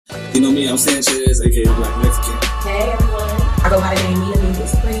You know me, I'm Sanchez, aka Black Mexican. Hey everyone, I go by the name Mina Media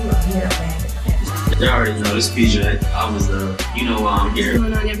Supreme. I'm here at Y'all already know this PJ. I was you know why I'm here. What's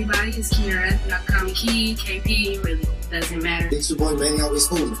going on, everybody? It's Kiara. Y'all call me Key, KP, really doesn't matter. It's your boy Manny, always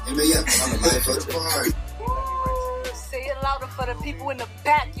fooling. MAF, I'm the life of the party. Say it louder for the people in the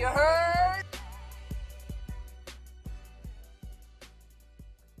back, you heard?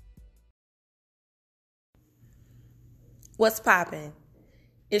 What's poppin'?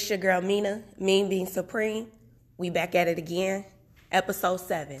 It's your girl Mina, Mean Being Supreme. We back at it again. Episode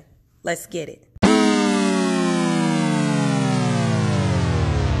 7. Let's get it.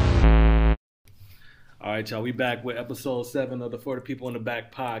 All right, y'all. We back with episode 7 of the For the People in the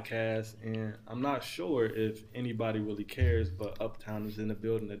Back podcast, and I'm not sure if anybody really cares, but Uptown is in the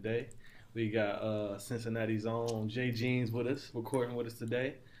building today. We got Cincinnati's own Jay Jeans with us, recording with us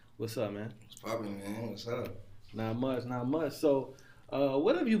today. What's up, man? What's poppin', man? What's up? Not much. So,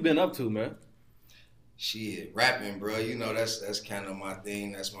 what have you been up to, man? Shit, rapping, bro. You know that's kind of my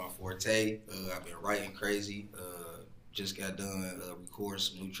thing. That's my forte. I've been writing crazy. Just got done recording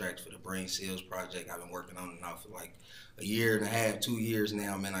some new tracks for the Brain Cells project. I've been working on it now for like a year and a half, 2 years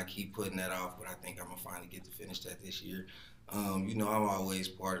now. Man, I keep putting that off, but I think I'm gonna finally get to finish that this year. You know, I'm always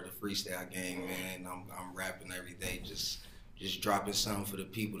part of the freestyle game, man. I'm rapping every day, just dropping something for the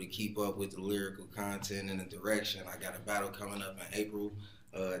people to keep up with the lyrical content and the direction. I got a battle coming up in April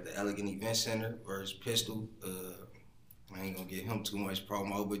at the Elegant Event Center versus Pistol. I ain't gonna get him too much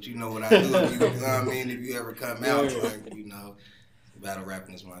promo, but you know what I do. You know what I mean? If you ever come out, like, you know, battle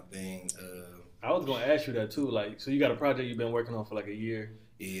rapping is my thing. I was gonna ask you that too. Like, so you got a project you've been working on for like a year.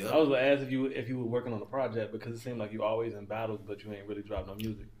 Yeah. I was gonna ask if you were working on the project because it seemed like you always in battles, but you ain't really dropped no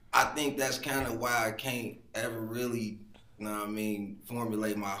music. I think that's kind of why I can't ever really, you know what I mean,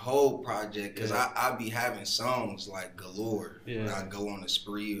 formulate my whole project, because I be having songs like galore. Yeah. I go on a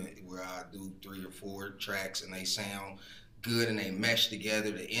spree where I do 3 or 4 tracks and they sound good and they mesh together,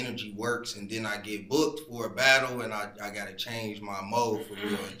 the energy works, and then I get booked for a battle and I got to change my mode for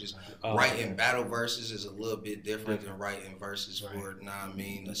real. And just writing battle verses is a little bit different than writing verses for, you know what I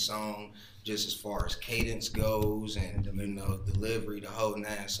mean, a song, just as far as cadence goes and, you know, delivery, the whole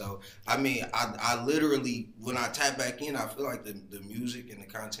nine. So, I mean, I literally, when I tap back in, I feel like the music and the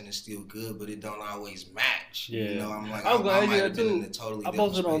content is still good, but it don't always match. Yeah. You know, I'm like, I was I gonna might ask have you been in that a totally too. I different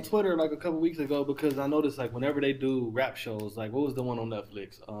posted on space. Twitter like a couple weeks ago because I noticed like whenever they do rap shows, like what was the one on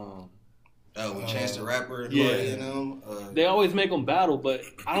Netflix? With Chance the Rapper and yeah. them. They always make them battle, but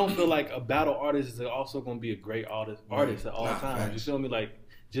I don't feel like a battle artist is also going to be a great artist at all times. Facts. You feel me? Like,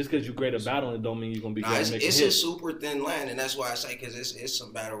 just because you're great at battling don't mean you're going to be great at making it's hits. a super thin line, and that's why I say, because it's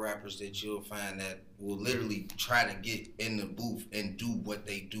some battle rappers that you'll find that will literally try to get in the booth and do what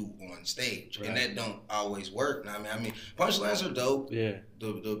they do on stage, and that don't always work. I mean, punchlines are dope. Yeah.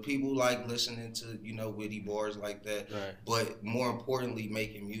 The people like listening to, you know, witty bars like that. Right. But more importantly,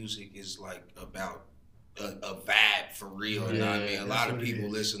 making music is like about a vibe for real. Right. You know what I mean? A lot of what it people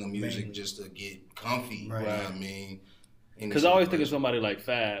is. listen to music just to get comfy. Right. You know what I mean? Because I always think of somebody like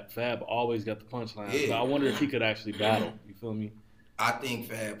Fab. Fab always got the punchline. Yeah. So I wonder if he could actually battle. You feel me? I think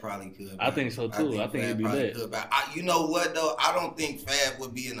Fab probably could. I think so too. I think he'd be lit. You know what though? I don't think Fab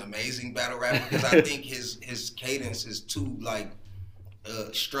would be an amazing battle rapper because I think his cadence is too like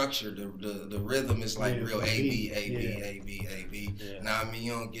structured. The rhythm is like real A B A B A B A B. Now I mean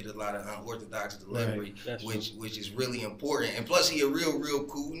you don't get a lot of unorthodox delivery, which is really important. And plus he a real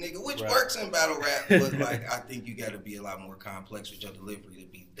cool nigga, which works in battle rap. But like I think you got to be a lot more complex with your delivery to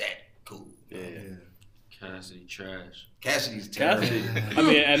be that cool. Yeah. Cassidy trash. Cassidy's terrible. I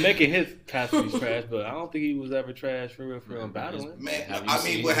mean, at making hits, Cassidy's trash, but I don't think he was ever trash for real in battling. Man, have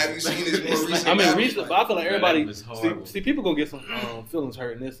you seen his more recent? I mean, recent, but I feel like everybody. Horrible. See, people gonna get some feelings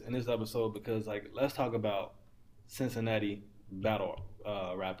hurt in this episode because, like, let's talk about Cincinnati battle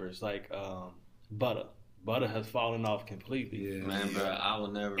rappers like Butter. Butter has fallen off completely. Yeah. Man, bro, I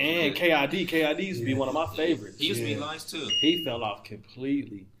will never. And KID used to be one of my favorites. He used to be nice too. He fell off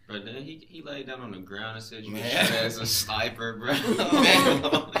completely. But then he laid down on the ground and said, "You shot as a sniper, bro." Man,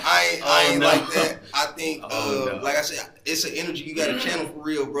 I ain't like that. I think, like I said, it's an energy you got to channel for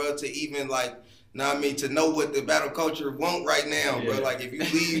real, bro. To even like, know what I mean, to know what the battle culture want right now, bro. Like if you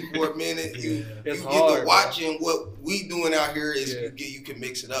leave for a minute, you get to watching what we doing out here is you can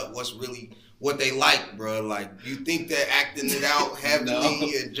mix it up. What's really what they like, bro. Like you think they're acting it out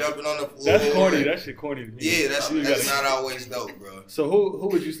heavily and jumping on the floor. That's corny. That shit corny to me. Yeah, that's not always dope, bro. So who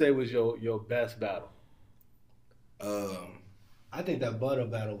would you say was your best battle? I think that Butter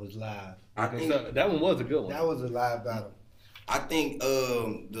battle was live. I think that one was a good one. That was a live battle. I think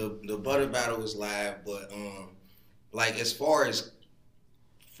the Butter battle was live, but like as far as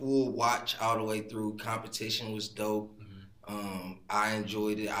full watch all the way through. Competition was dope. I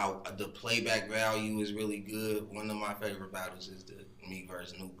enjoyed it. The playback value is really good. One of my favorite battles is the me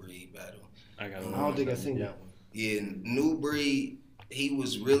versus New Breed battle. I don't think I've seen that one. Yeah, New Breed, he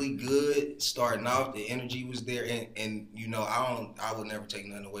was really good starting off. The energy was there, and you know, I would never take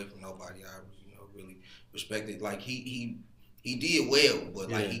nothing away from nobody. I really respect it. Like he did well,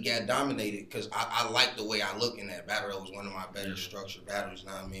 but like he got dominated because I like the way I look in that battle. That was one of my better structured battles. You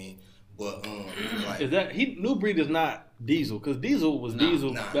know what I mean? But like, is that New Breed is not Diesel, because Diesel was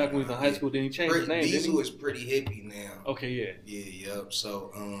Diesel back when he was in high school. Then he changed his name. Diesel is pretty hippie now. Okay, Yep.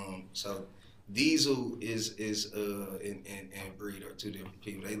 So Diesel is and Breed are two different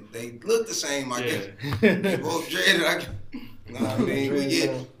people. They look the same, I guess. They both dreaded. I mean, but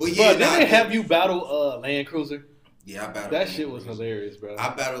yeah. But did they have you battle Land Cruiser? Yeah, I battled. That shit was hilarious, bro. I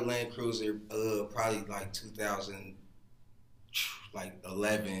battled Land Cruiser probably like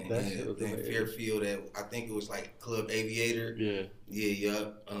 2011 in Fairfield at, I think it was like Club Aviator.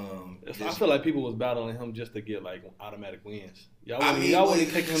 Yup. I feel like people was battling him just to get like automatic wins. Y'all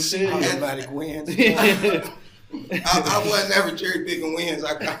wasn't taking him serious. Automatic wins. I wasn't ever cherry picking wins.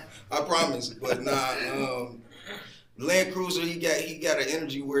 I promise. But Land Cruiser, he got an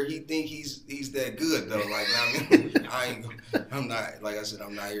energy where he think he's that good though. Like I mean, I'm not, like I said,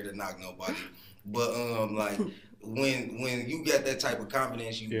 I'm not here to knock nobody. But like when you got that type of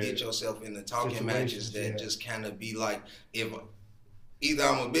confidence, you get yourself in the talking matches that just kind of be like, if either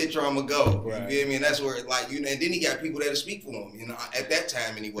I'm a bitch or I'm a go. Right. You feel me? And that's where like and then he got people that'll speak for him. You know, at that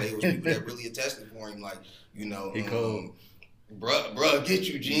time anyway, it was people that really attested for him. Like, you know, bruh, get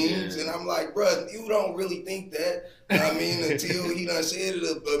you jeans. And I'm like, bruh, you don't really think that. I mean, until he done said it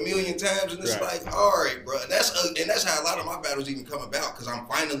a million times, and it's like, all right, bruh. That's how a lot of my battles even come about, because I'm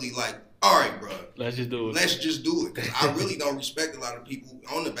finally like, all right, bro. Let's just do it. Let's just do it. Because I really don't respect a lot of people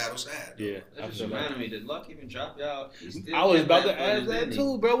on the battle side. Yeah. That just reminded me, did Luck even drop y'all? I was about to ask that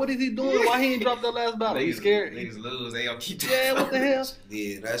too, bro. What is he doing? Why he ain't dropped that last battle? He's scared. Niggas lose. They all keep what the hell?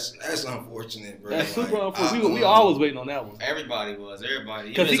 Yeah, that's unfortunate, bro. That's super unfortunate. We always waiting on that one. Everybody was. Everybody.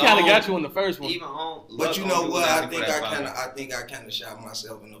 Because he kind of got you in the first one. Even home. But you know what? I think I kind of shot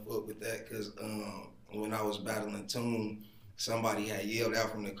myself in the foot with that, because when I was battling Toon, somebody had yelled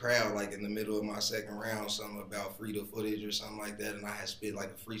out from the crowd, like in the middle of my second round, something about free the footage or something like that, and I had spit like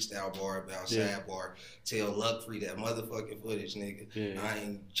a freestyle bar about sidebar, tell Luck free that motherfucking footage, nigga. Yeah. I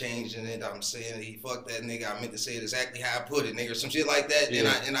ain't changing it. I'm saying he fucked that nigga. I meant to say it exactly how I put it, nigga, or some shit like that.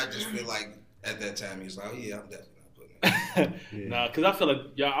 Yeah. And I just feel like at that time he was like, oh yeah, I'm definitely not putting it. Nah, because I feel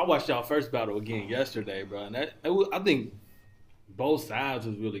like I watched y'all first battle again yesterday, bro, and I think both sides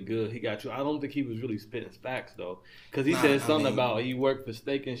was really good. He got you. I don't think he was really spitting facts though, because he said something about he worked for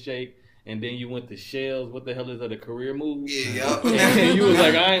Steak and Shake, and then you went to Shells. What the hell is that, a career move? Yeah. And you was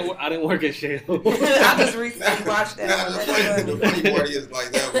like, I didn't work at Shells. I just recently watched that. The funny part is,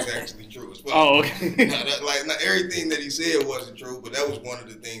 like, that was actually true as well. Oh, okay. Not everything that he said wasn't true, but that was one of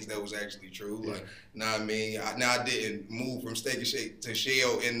the things that was actually true. Like, I mean? I didn't move from Steak and Shake to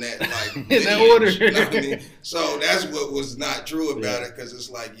Shell in that, like, in that order. You know what I mean? So that's what was not true about it, because it's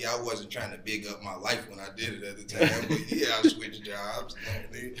like, I wasn't trying to big up my life when I did it at the time, but I switched jobs.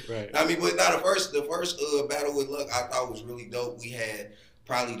 Right. I mean, but the first battle with Luck I thought was really dope. We had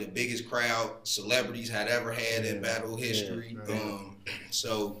probably the biggest crowd celebrities had ever had in battle history.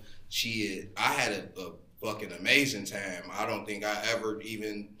 So I had a fucking amazing time. I don't think I ever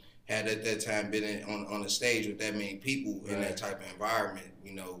even had at that time been on a stage with that many people in that type of environment,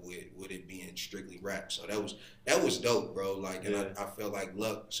 you know, with it being strictly rap. So that was dope, bro. Like, and I felt like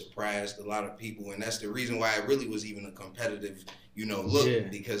Luck surprised a lot of people, and that's the reason why it really was even a competitive, you know,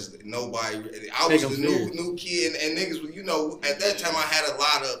 look, because I was the new kid, and niggas, you know, at that time I had a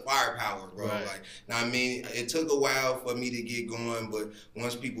lot of firepower, bro. Right. Like, I mean, it took a while for me to get going, but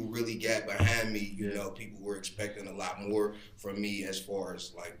once people really got behind me, you know, people were expecting a lot more from me as far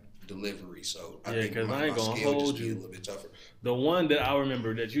as like delivery. So I think I ain't gonna hold you. A little bit tougher. The one that I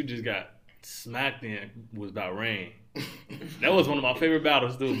remember that you just got smacked in was about Rain. That was one of my favorite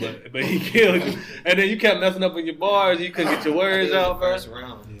battles, dude. But he killed you, and then you kept messing up with your bars. You couldn't get your words out. First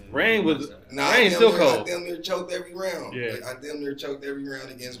round. Rain was Rain still cold. I damn near choked every round. Yeah. I damn near choked every round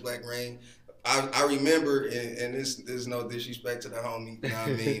against Black Rain. I remember, and there's no disrespect to the homie, you know what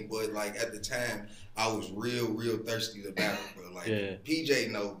I mean? But like at the time, I was real thirsty to battle, bro. Like PJ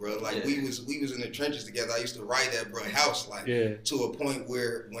know, bro. Like we was in the trenches together. I used to ride at bro house, like to a point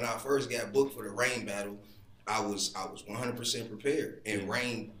where when I first got booked for the Rain battle, I was 100% prepared, and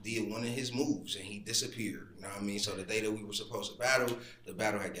Rain did one of his moves, and he disappeared. You know what I mean? So the day that we were supposed to battle, the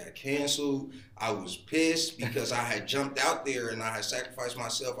battle had got canceled. I was pissed because I had jumped out there and I had sacrificed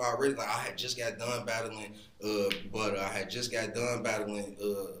myself already. Like, I had just got done battling,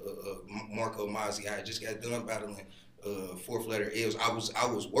 Marco Mazzi. I had just got done battling Fourth Letter L's. I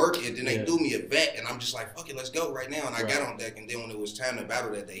was working, then they threw me a vet, and I'm just like, fuck it, let's go right now. And I got on deck, and then when it was time to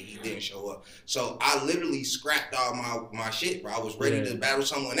battle that day, he didn't show up. So I literally scrapped all my shit, bro. I was ready to battle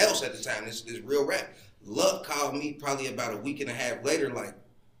someone else at the time. This real rap. Luck called me probably about a week and a half later, like,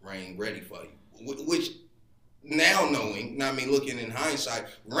 Rain, ready for you. Which, now knowing, I mean, looking in hindsight,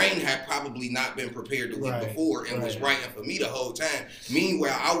 Rain had probably not been prepared the week before and was writing for me the whole time.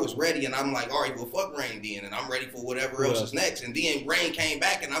 Meanwhile, I was ready, and I'm like, all right, well, fuck Rain then, and I'm ready for whatever else is next. And then Rain came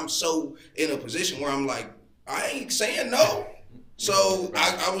back, and I'm so in a position where I'm like, I ain't saying no. So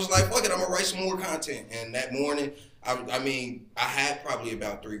I was like, fuck it, I'm going to write some more content. And that morning, I mean, I had probably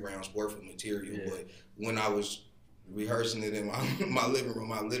about 3 rounds worth of material, but when I was rehearsing it in my living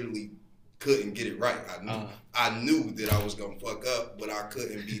room, I literally couldn't get it right. I knew that I was gonna fuck up, but I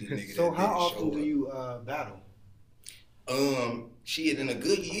couldn't be the nigga. So how often do you battle? She had in a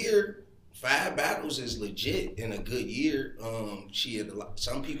good year. 5 battles is legit in a good year. She had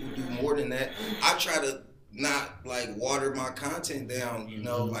some people do more than that. I try to not like water my content down, you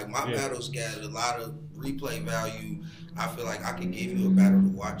know. Like my battles got a lot of replay value. I feel like I could give you a battle to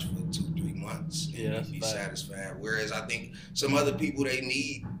watch for 2-3 months and be satisfied. Whereas I think some other people, they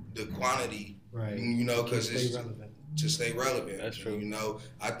need the quantity, you know, because it's to stay relevant. That's true. You know,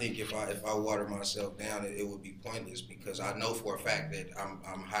 I think if I water myself down, it would be pointless, because I know for a fact that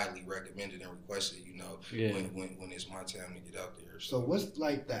I'm highly recommended and requested. You know, when it's my time to get out there. So what's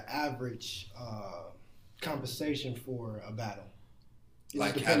like the average compensation for a battle?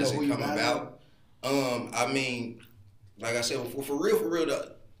 Like, how does it come about? I mean, like I said, for real,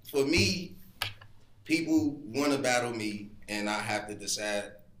 for me, people want to battle me, and I have to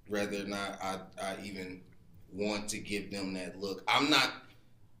decide whether or not I even want to give them that look.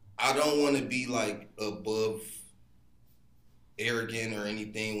 I don't want to be like above arrogant or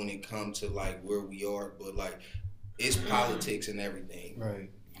anything when it comes to like where we are, but like it's politics and everything, right?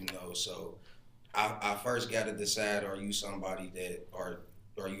 You know, so I first got to decide: are you somebody that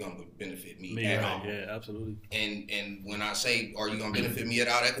are you gonna benefit me at all? Yeah, absolutely. And when I say are you gonna benefit me at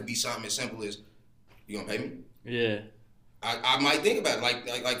all, that could be something as simple as you gonna pay me. Yeah. I might think about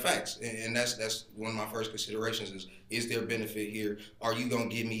it like facts, and that's one of my first considerations is there benefit here? Are you gonna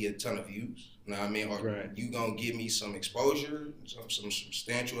give me a ton of views? You know what I mean? Are you gonna give me some exposure, some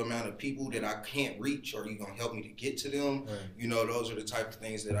substantial amount of people that I can't reach? Are you gonna help me to get to them? Right. You know, those are the type of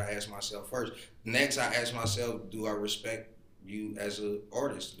things that I ask myself first. Next, I ask myself, do I respect you as an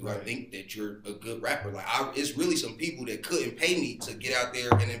artist? Do I think that you're a good rapper? Like, it's really some people that couldn't pay me to get out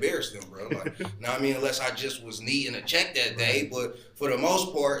there and embarrass them, bro. Like, you know what I mean? Unless I just was needing a check that day. But for the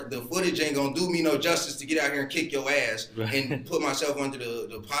most part, the footage ain't gonna do me no justice to get out here and kick your ass and put myself under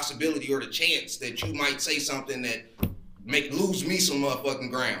the possibility or the chance that you might say something that lose me some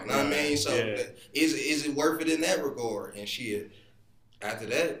motherfucking ground. You know what I mean? So is it worth it in that regard? And shit, after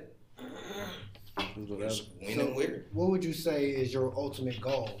that, what would you say is your ultimate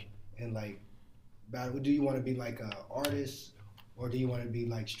goal in like battle? Do you want to be like an artist, or do you want to be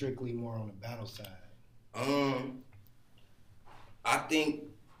like strictly more on the battle side? I think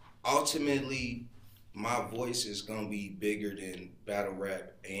ultimately my voice is gonna be bigger than battle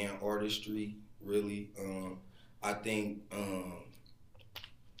rap and artistry, really. I think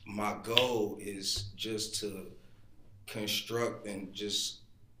my goal is just to construct and just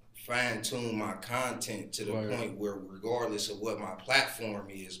fine-tune my content to the point where, regardless of what my platform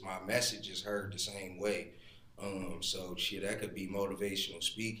is, my message is heard the same way. So shit, that could be motivational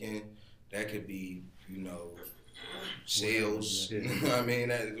speaking, that could be, you know, sales. You know what I mean?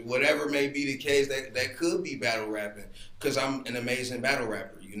 Whatever may be the case, that could be battle rapping, because I'm an amazing battle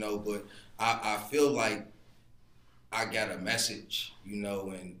rapper, you know. But I feel like I got a message, you know,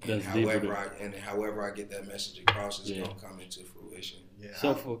 and however I get that message across is gonna come into fruition. Yeah.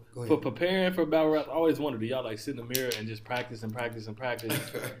 So for preparing for battle rap, I always wondered, do y'all like sit in the mirror and just practice and practice and practice,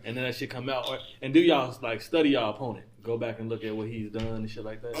 and then that shit come out, and do y'all like study y'all opponent, go back and look at what he's done and shit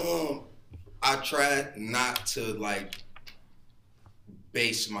like that? I try not to like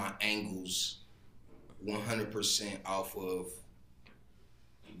base my angles 100% off of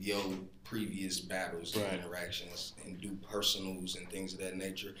your previous battles and interactions and do personals and things of that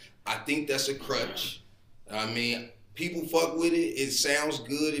nature. I think that's a crutch. I mean, people fuck with it. It sounds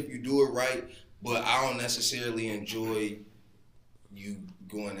good if you do it right, but I don't necessarily enjoy you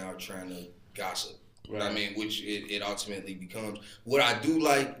going out trying to gossip. Right. I mean, which it ultimately becomes. What I do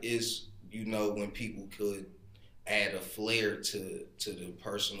like is, you know, when people could add a flair to the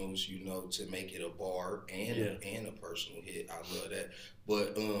personals, you know, to make it a bar and a personal hit. I love that.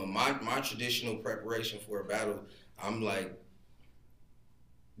 But my traditional preparation for a battle, I'm like,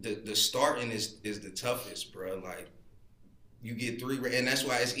 the starting is the toughest, bro. Like, you get 3, and that's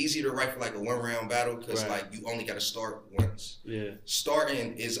why it's easy to write for like a 1-round battle, because like you only got to start once. Yeah.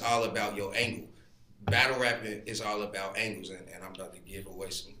 Starting is all about your angle. Battle rapping is all about angles, and I'm about to give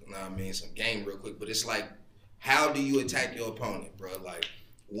away some, you know what I mean, some game real quick. But it's like, how do you attack your opponent, bro? Like,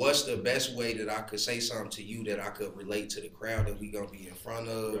 what's the best way that I could say something to you that I could relate to the crowd that we gonna be in front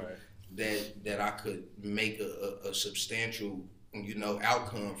of, that I could make a substantial, you know,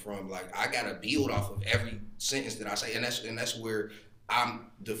 outcome from. Like, I gotta build off of every sentence that I say, and that's where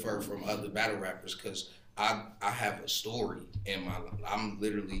I'm differ from other battle rappers, because I have a story in my life. I'm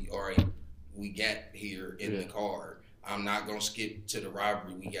literally, all right, we got here in the car. I'm not gonna skip to the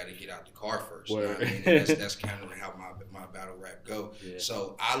robbery. We got to get out the car first. You know what I mean? And that's kind of how my battle rap go. Yeah.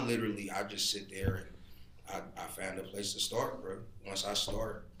 So I just sit there and I found a place to start, bro. Once I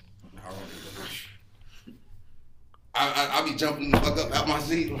start, I don't even. I be jumping the fuck up out my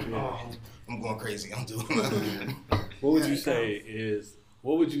seat. I'm going crazy. I'm doing that. What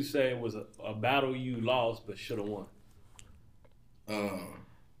would you say was a battle you lost but should have won?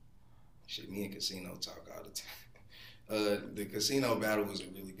 Shit, me and Casino talk all the time. The Casino battle was a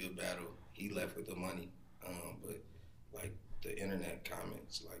really good battle. He left with the money, but like the internet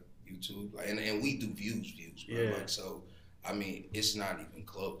comments, like YouTube, like, and we do views, bro. Yeah. Like, so, I mean, it's not even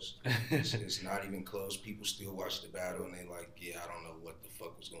close. It's not even close. People still watch the battle and they like, yeah, I don't know what the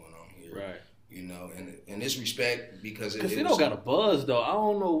fuck was going on here. Right. You know, and it's respect, because Casino got a buzz though. I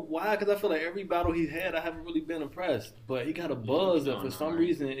don't know why, because I feel like every battle he's had, I haven't really been impressed. But he got a buzz that for some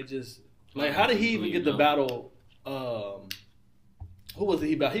reason it just, like, how did he even get the battle? Who was it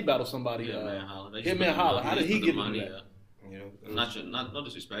he battled? He battled somebody. Hitman Holla. How did he get the money? No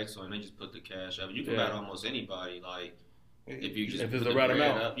disrespect to him. They just put the cash up. You can battle almost anybody. Like, if you just if it's the right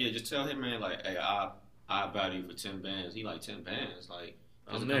amount up, just tell him, man, like, hey, I battle you for 10 bands. He like 10 bands. Like,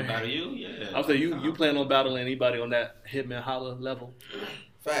 I was gonna battle you. Yeah. I'll say you plan on battling anybody on that Hitman Holla level?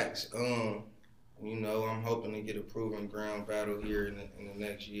 Facts. You know, I'm hoping to get a proven ground battle here in the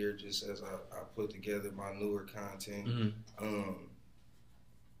next year, just as I put together my newer content. Mm-hmm.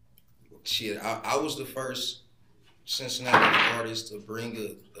 I was the first Cincinnati artist to bring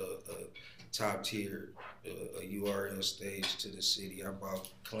a top tier, a URL stage to the city. I bought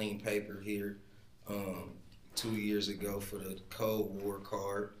Clean Paper here 2 years ago for the Cold War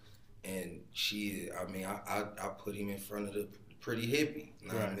card, and I put him in front of the Pretty Hippie. You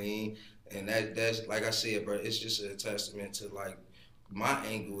know what I mean? And that's like I said, bro, it's just a testament to, like, my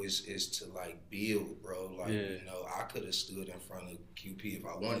angle is to like build, bro. Like, you know, I could have stood in front of QP if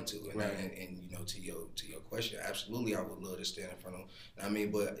I wanted to, and you know, to your question, absolutely, I would love to stand in front of him. I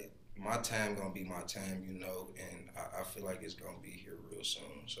mean, but my time gonna be my time, you know, and I feel like it's gonna be here real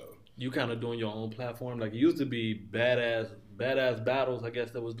soon. So you kind of doing your own platform, like it used to be badass battles, I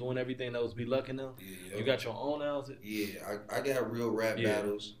guess, that was doing everything that was Be Lucky now. Yeah. You got your own now? Yeah, I got real rap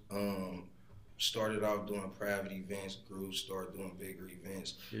battles. Started off doing private events, grew, started doing bigger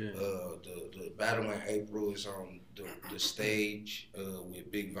events. Yeah. The battle in April is on the stage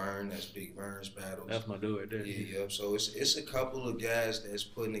with Big Vern. That's Big Vern's battles. That's my dude right there. Yeah. So it's a couple of guys that's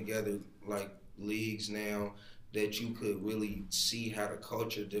putting together like leagues now that you could really see how the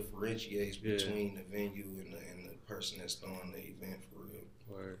culture differentiates between the venue and the person that's throwing the event for real.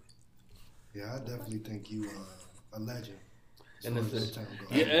 Word. Yeah, I definitely think you are a legend. And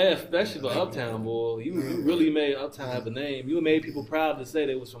especially for Uptown, boy. You really made Uptown have a name. You made people proud to say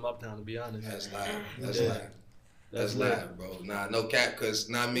they was from Uptown, to be honest. That's live. That's live, bro. Nah, no cap, because,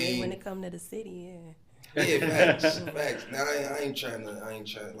 I mean, when it come to the city, Yeah, facts. Now, I ain't trying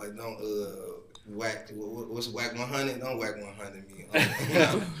to, like, don't, what's whack 100? Don't whack 100 me.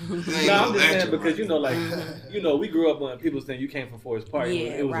 I'm just saying because, you know, like, you know, we grew up when people saying you came from Forest Park.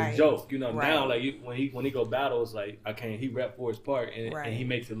 It was a joke. You know, now, like, when he go battle, it's like, he rep Forest Park and he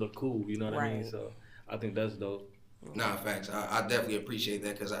makes it look cool. You know what I mean? So I think that's dope. Nah, facts. I definitely appreciate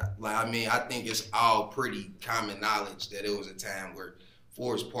that because, I think it's all pretty common knowledge that it was a time where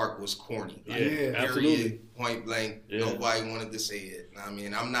Forest Park was corny. Like, absolutely. Point blank. Nobody wanted to say it. I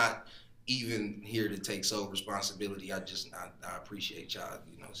mean, I'm not even here to take sole responsibility. I appreciate y'all,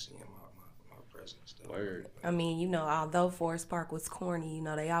 you know, seeing my presence. Though. Word. I mean, you know, although Forest Park was corny, you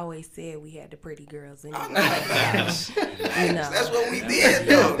know, they always said we had the pretty girls. Anyway. That's what we did,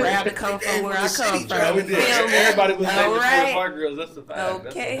 though. Proud to come from where I come from. Yeah, we did. Everybody was All like right. the Park girls. That's the fact.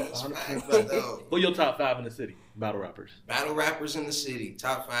 Okay. That's 100%. Who your top 5 in the city? Battle rappers. Battle rappers in the city,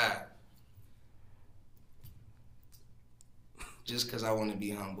 top 5. Just because I want to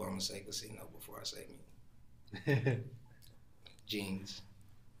be humble, I'm going to say Casino before I say me. Jeans.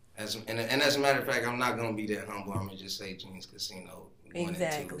 As a matter of fact, I'm not going to be that humble. I'm going to just say Jeans, Casino.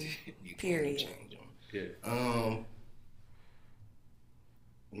 Exactly. You Period. can't change them. Yeah.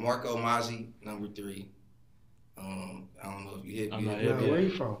 Marco Mazzi, number 3. I don't know if you hit me. Where you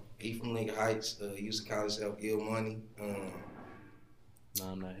from? He from Lincoln Heights. He used to call himself Ill Money. No,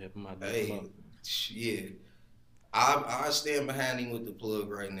 I'm not hip. Yeah. I stand behind him with the plug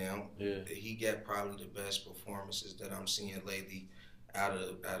right now. Yeah. He got probably the best performances that I'm seeing lately out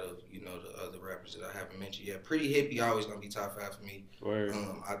of you know the other rappers that I haven't mentioned yet. Pretty Hippie always gonna be top 5 for me. Word.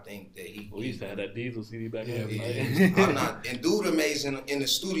 I think that he. We used to have that Diesel CD back Yeah, then. I'm not, and dude amazing in the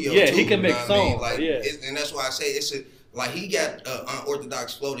studio. Yeah, too, he can make you know what I mean? songs. Like, Yeah. and that's why I say it's like he got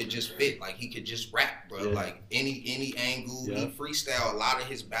unorthodox flow that just fit. Like he could just rap, bro. Yeah. Like any angle. Yeah. He freestyle a lot of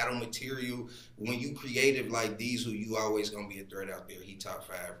his battle material. When you creative like Diesel, you always gonna be a threat out there. He top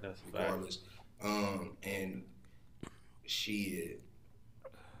 5 That's regardless. And shit.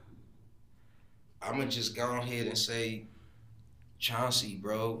 I'm gonna just go ahead and say Chauncey,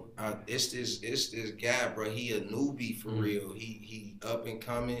 bro. It's this guy, bro. He a newbie for real. He up and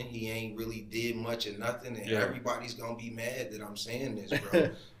coming. He ain't really did much of nothing, and everybody's gonna be mad that I'm saying this, bro.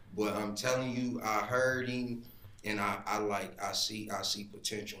 But I'm telling you, I heard him, and I see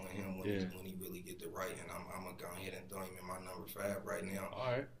potential in him when he really get the right, and I'm gonna go ahead and throw him in my number 5 right now.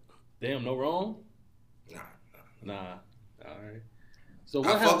 All right. Damn, no wrong? Nah. All right. So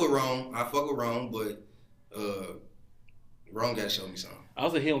I fuck with Rome, but Rome gotta show me something. I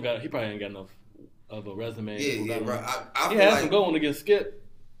was like, he probably ain't got enough of a resume. Yeah, bro. I he feel had like, some going against Skip.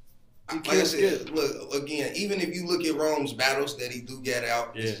 Like I said, look again. Even if you look at Rome's battles that he do get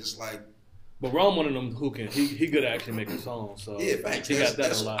out, it's just like. But Rome, one of them who can he good at actually making songs. So yeah, thanks. He got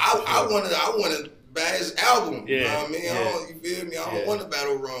that a lot. I want to buy his album. Yeah, you know what I mean? yeah. You feel me? I don't want to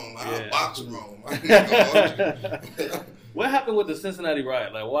battle Rome. I'll box Rome. What happened with the Cincinnati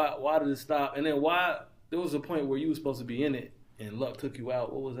riot? Like, why did it stop? And then why there was a point where you were supposed to be in it and Luck took you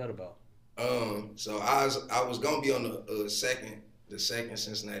out? What was that about? So I was gonna be on the second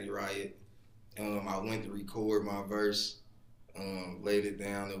Cincinnati riot. I went to record my verse, laid it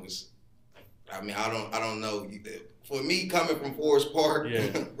down. It was, I mean, I don't know. For me, coming from Forest Park,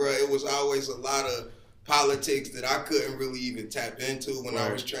 bro, it was always a lot of politics that I couldn't really even tap into when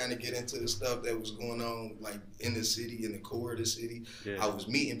I was trying to get into the stuff that was going on, like in the city, in the core of the city. I was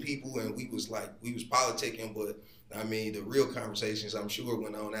meeting people and we was politicking, but I mean, the real conversations I'm sure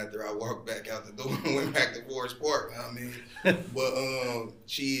went on after I walked back out the door and went back to Forest Park. I mean, but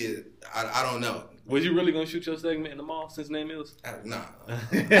I don't know. Was you really gonna shoot your segment in the mall, Cincinnati Mills? Nah.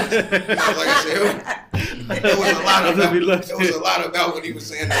 Like I said, there was a lot about what he was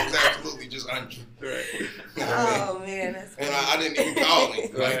saying that was absolutely just untrue. Oh man, that's and I didn't even call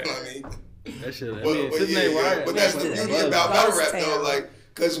him. Like, I mean, that shit. But that's the beauty about battle rap, though. Like,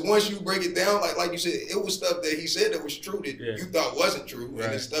 because once you break it down, like you said, it was stuff that he said that was true that you thought wasn't true,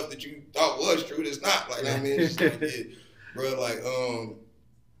 and the stuff that you thought was true that's not. Like, I mean, it's just like, bro, like,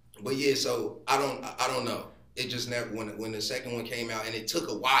 but yeah, so I don't know. It just never when the second one came out, and it took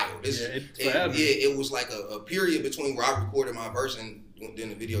a while. It was like a period between where I recorded my verse and then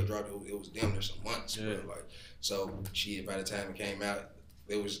the video dropped. It was damn near some months. Bro. Like, so shit. By the time it came out,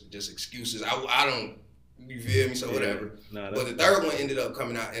 there was just excuses. I don't. You feel me? So whatever. But the third one ended up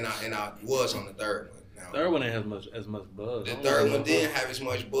coming out, and I was on the third one. Now, third one ain't as much buzz. The third one didn't have as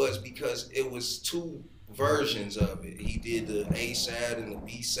much buzz because it was two versions of it. He did the A side and the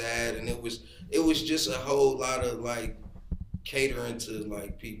B side, and it was just a whole lot of like catering to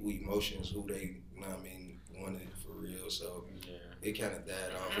like people emotions who they, you know what I mean, wanted for real. So it kind of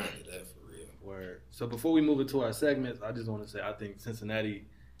died off after that for real. Word. So before we move into our segments, I just want to say I think Cincinnati,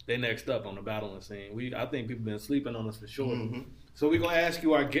 they next up on the battling scene. I think people been sleeping on us for sure. Mm-hmm. So we're gonna ask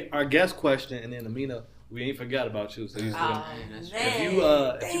you our guest question, and then Amina, we ain't forgot about you. So if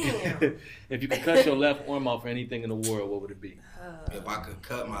you could cut your left arm off for anything in the world, what would it be? If I could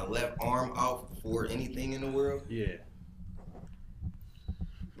cut my left arm off for anything in the world? Yeah.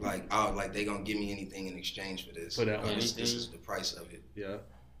 Like they gonna give me anything in exchange for this. For that one. This is the price of it. Yeah.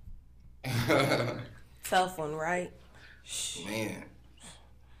 Tough one, right? Man.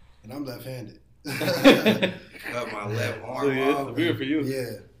 And I'm left-handed. Cut my left arm off. Weird for you.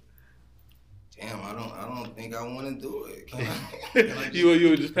 Yeah. damn, I don't think I want to do it. Can I you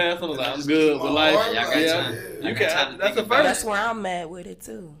would just pass on like I'm good with life. You can. That's the first. That's where I'm at with it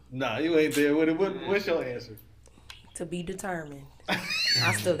too. Nah, you ain't there with it. What's your answer? To be determined.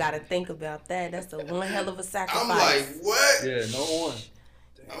 I still got to think about that. That's one hell of a sacrifice. I'm like, what? Yeah, no one.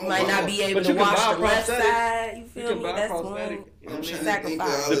 You might not be able to watch the left side. You feel me? That's one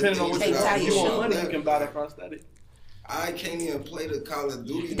sacrifice. Depending on what you want money, you can buy that that prosthetic. I can't even play the Call of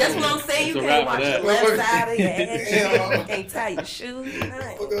Duty. That's what I'm saying. You can't watch the left side of your ass. You can't tie your shoes. Fuck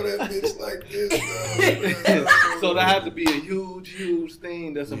on that bitch like this. So that has to be a huge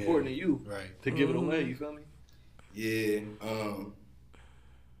thing that's important to you, right? To give it away. You feel me? Yeah.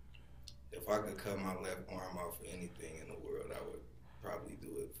 If I could cut my left arm off for anything in the world, I would probably do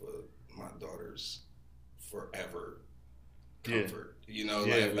it for my daughter's forever comfort. You know,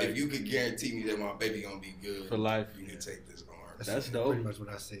 like if you could guarantee me that my baby gonna be good for life, you can take this arm. That's dope. Pretty much what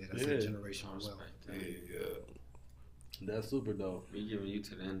I said. That's a generational wealth. Yeah. That's super dope. We giving you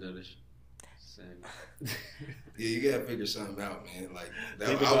to the end of this. Yeah, you gotta figure something out, man. Like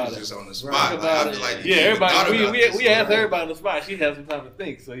that, I was just on the spot. Everybody. We asked everybody on the spot. She had some time to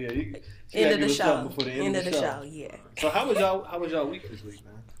think. So yeah, end of the show. End of the show. Yeah. So how was y'all week this week,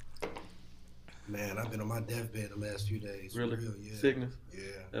 man? Man, I've been on my deathbed the last few days. Really? For real, yeah. Sickness? Yeah.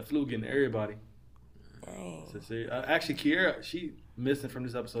 That flu getting everybody. Dang. Actually, Kiera, she missing from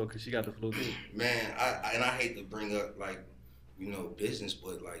this episode because she got the flu too. Man, I hate to bring up business,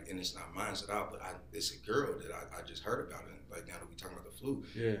 but and it's not mine at all. But it's a girl that I just heard about it. Like now that we talking about the flu,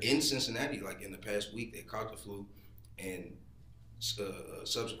 in Cincinnati, like in the past week, they caught the flu, and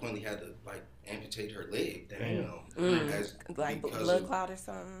subsequently had to amputate her leg. Damn. Like blood clot or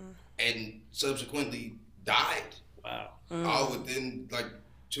something. And subsequently died. Wow. All within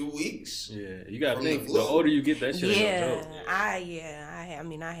 2 weeks. Yeah, you gotta think. The older you get, that shit ain't no joke.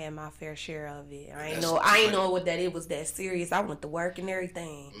 I had my fair share of it. I ain't know that it was that serious. I went to work and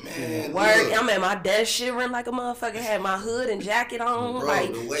everything. Man, I'm at my desk shivering like a motherfucker. Had my hood and jacket on,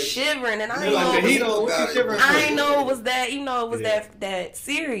 shivering, and I ain't know it was that. It was that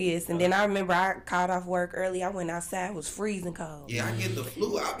serious. And then I remember I called off work early. I went outside. It was freezing cold. Yeah, I get the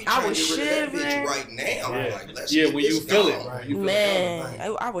flu. I be trying to get rid of that bitch right now. Yeah. Let's get when this you feel gone. it, Right.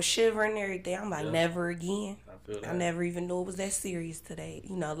 Man, I was shivering and everything. I'm like, never again. I never even knew it was that serious today.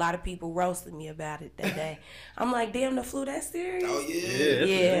 A lot of people roasted me about it that day. I'm like, damn, the flu that serious? Oh, yeah.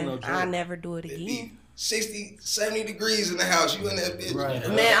 Yeah. I never do it It again. be 60, 70 degrees in the house. You in that bitch. Right.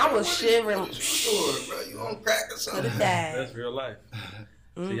 Man, I was shivering. Sure, bro. You on crack or something. Could've died. That's real life.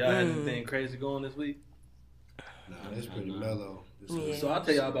 So y'all had anything crazy going this week? Nah, it's pretty mellow. Yeah. So I'll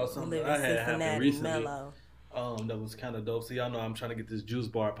tell y'all about something that I had happen recently. Mellow. That was kind of dope. So y'all know I'm trying to get this juice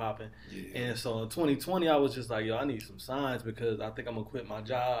bar popping. Yeah. And so in 2020, I was just like, yo, I need some signs because I think I'm going to quit my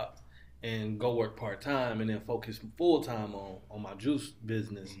job and go work part-time and then focus full-time on my juice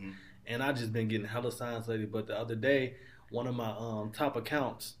business. Mm-hmm. And I just been getting hella signs lately. But the other day, one of my top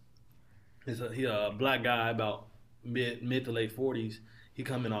accounts, he a black guy about mid to late 40s. He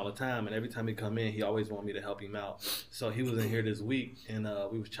come in all the time, and every time he come in, he always want me to help him out. So he was in here this week, and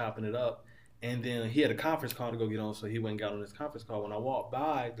we was chopping it up. And then he had a conference call to go get on, so he went and got on his conference call. When I walked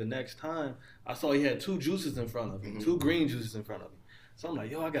by the next time, I saw he had 2 juices in front of him, 2 green juices in front of him. So I'm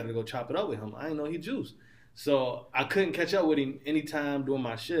like, yo, I got to go chop it up with him. I didn't know he juiced. So I couldn't catch up with him anytime during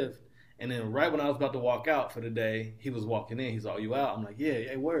my shift. And then right when I was about to walk out for the day, he was walking in. He's all, you out? I'm like,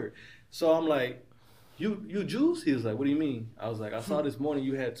 yeah, word. So I'm like, you juice? He was like, what do you mean? I was like, I saw this morning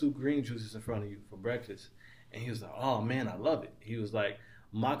you had 2 green juices in front of you for breakfast. And he was like, oh, man, I love it. He was like,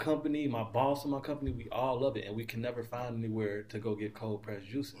 my company, my boss in my company, we all love it, and we can never find anywhere to go get cold pressed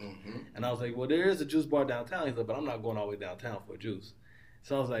juices. Mm-hmm. And I was like, well, there is a juice bar downtown. He's like, but I'm not going all the way downtown for a juice.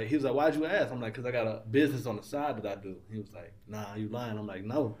 So I was like, he was like, why'd you ask? I'm like, because I got a business on the side that I do. He was like, nah, you lying. I'm like,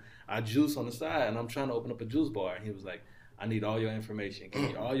 no, I juice on the side, and I'm trying to open up a juice bar. And he was like, I need all your information. Give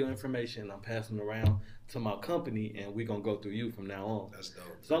me all your information. I'm passing it around to my company, and we're going to go through you from now on. That's dope.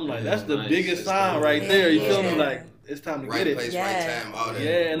 So I'm like, that's the biggest sign right there. You feel me? Like, it's time to right get it. Place, right time, all that.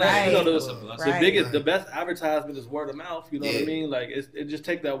 Yeah, and the best advertisement is word of mouth. You know what I mean? Like, it just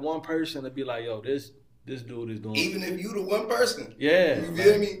take that one person to be like, yo, this dude is doing even if you the one person. Yeah. You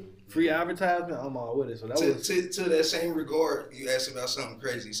feel me? Free advertisement, I'm all with it. So that to that same regard, you asked about something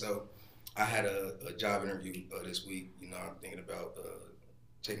crazy. So I had a job interview this week. I'm thinking about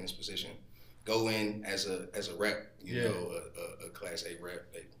taking this position. Go in as a rep, a Class A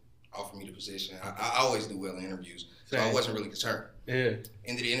rep. They offer me the position. I always do well in interviews, so I wasn't really concerned. Yeah.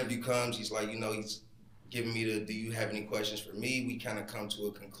 End of the interview comes, he's like, he's giving me do you have any questions for me? We kind of come to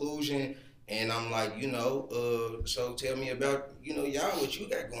a conclusion, And I'm like, so tell me about, y'all, what you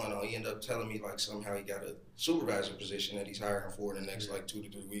got going on. He ended up telling me like somehow he got a supervisor position that he's hiring for in the next like 2 to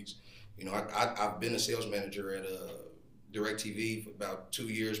 3 weeks. I've been a sales manager at DirecTV for about 2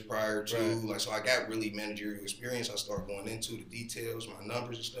 years prior to, so I got really managerial experience. I started going into the details, my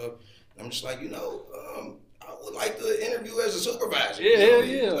numbers and stuff. And I'm just like, I would like to interview as a supervisor.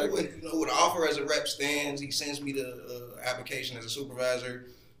 Yeah. Like, with an offer as a rep stands, he sends me the application as a supervisor.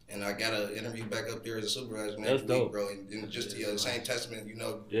 And I got an interview back up there as a supervisor next week, bro. And just the same testament,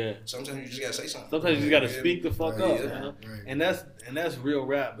 sometimes you just gotta say something. Sometimes you just gotta speak the fuck up, man. And that's real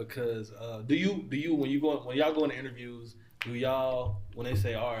rap because do you when y'all go into interviews, do y'all when they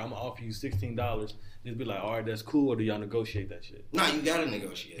say, all right, I'm gonna offer you $16, just be like, all right, that's cool, or do y'all negotiate that shit? Nah, you gotta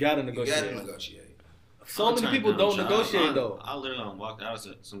negotiate. You gotta negotiate. So many people don't negotiate though. I literally walked out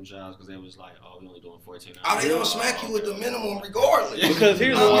of some jobs because they was like, "Oh, we only doing 14 hours." Oh, they gonna smack you with the minimum regardless. Because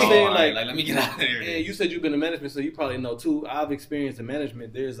here's the one thing, like let me get out of here. And you said you've been in management, so you probably know too. I've experienced in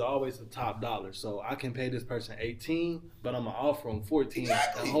management. There's always a top dollar, so I can pay this person 18, but I'm gonna offer them 14.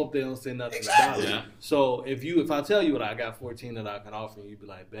 Exactly. I hope they don't say nothing Exactly. about it. So if I tell you what I got 14 that I can offer, you be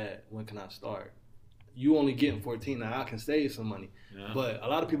like, "Bet, when can I start?" You only getting 14 now. I can save some money, but a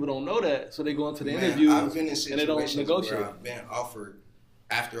lot of people don't know that, so they go into the interview and they don't negotiate. Where I've been offered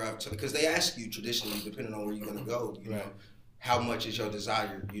after because they ask you traditionally, depending on where you're gonna go, you know, how much is your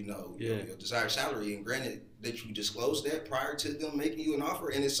desired, your desired salary, and granted that you disclose that prior to them making you an offer,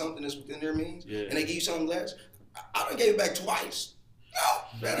 and it's something that's within their means, and they give you something less. I done gave it back twice.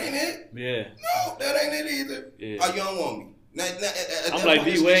 No, that ain't it. Yeah. No, that ain't it either. Yeah. Oh, you don't want me. I'm like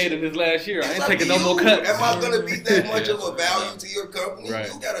D Wade in this last year. I ain't taking no more cuts. Am I going to be that much of a value to your company? Right.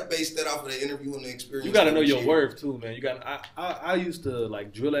 You got to base that off of the interview and the experience. You got to know your worth too, man. You got. I used to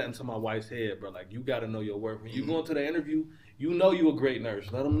like drill that into my wife's head, bro. Like you got to know your worth. When you go into the interview, you know you a great nurse.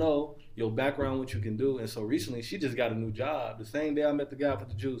 Let them know your background, what you can do. And so recently, she just got a new job. The same day I met the guy with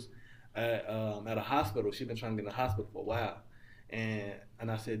the juice at a hospital. She's been trying to get in the hospital for a while. And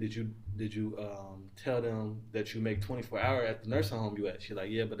I said, did you tell them that you make 24 hours at the nursing home you at? She's like,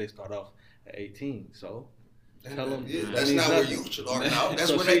 yeah, but they start off at 18. So tell them that's not where you should start out.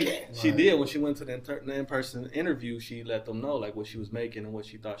 That's where they can. She did when she went to the in-person interview. She let them know like what she was making and what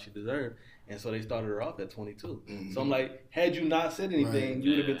she thought she deserved. And so they started her off at 22. Mm-hmm. So I'm like, had you not said anything,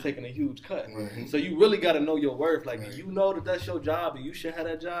 you would have been taking a huge cut. Right. So you really got to know your worth. Like, you know that's your job and you should have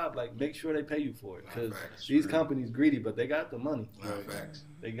that job. Like, make sure they pay you for it. Because these companies greedy, but they got the money. Facts.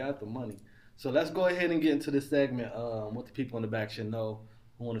 They got the money. So let's go ahead and get into this segment, what the people in the back should know.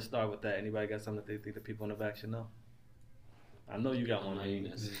 Who want to start with that? Anybody got something that they think the people in the back should know? I know you got one.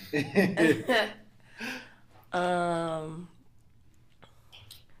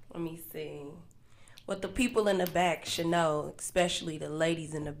 Let me see. What the people in the back should know, especially the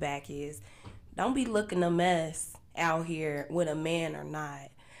ladies in the back, is don't be looking a mess out here with a man or not.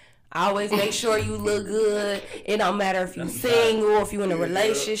 Always make sure you look good. It don't matter if you single or if you in a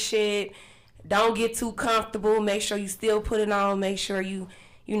relationship. Don't get too comfortable. Make sure you still put it on. Make sure you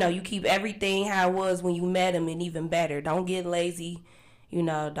keep everything how it was when you met him and even better. Don't get lazy.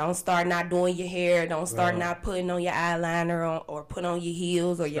 Don't start not doing your hair. Don't start not putting on your eyeliner or put on your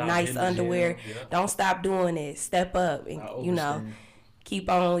heels or your nice underwear. Don't stop doing it. Step up and, keep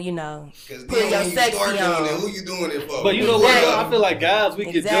on, putting your sexy on. Who you doing it for? But you know what? I feel like guys,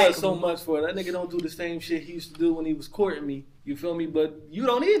 we get judged so much for it. That nigga don't do the same shit he used to do when he was courting me. You feel me? But you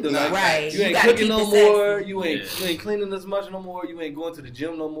don't either. Like, right. You ain't cooking no more. You ain't cleaning as much no more. You ain't going to the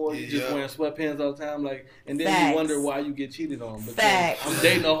gym no more. You just wearing sweatpants all the time. Like, and then you wonder why you get cheated on. Because I'm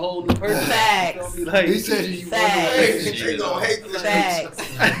dating a whole new person. Facts. Like, he said you they gonna hate this. Facts.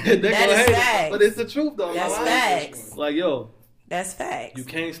 They gonna hate facts. But it's the truth though. That's facts. Like, yo. That's facts. You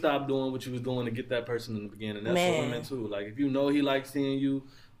can't stop doing what you was doing to get that person in the beginning. That's for women too. Like, if you know he likes seeing you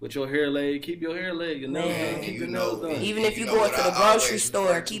with your hair laid, keep your hair laid. Your nose done. Keep your nose done. Even if you go to the grocery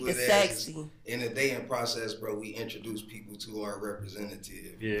store, keep it sexy. In the dating process, bro, we introduce people to our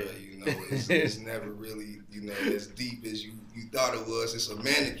representative. Yeah. It's never really, as deep as you thought it was. It's a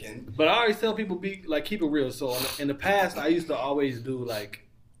mannequin. But I always tell people, keep it real. So in the past, I used to always do like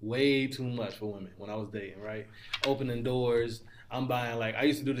way too much for women when I was dating, right? Opening doors. I'm buying, I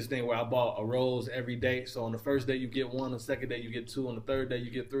used to do this thing where I bought a rose every day. So on the first day you get one, on the second day you get two, on the third day you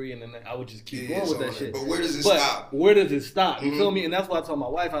get three, and then I would just keep going with that shit. But where does it stop? Where does it stop? You feel me? And that's why I told my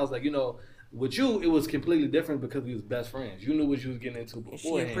wife, I was like, with you, it was completely different because we was best friends. You knew what you was getting into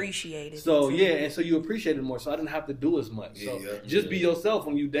beforehand. She appreciated it. So, and so you appreciated more. So I didn't have to do as much. So just be yourself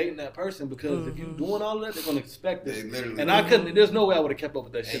when you dating that person, because if you doing all of that, they're going to expect this. And I couldn't, there's no way I would have kept up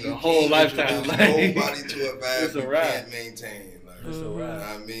with that shit the whole lifetime. Nobody to a vibe you can't maintain.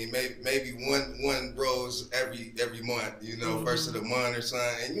 I mean, maybe one rose every month, you know, first of the month or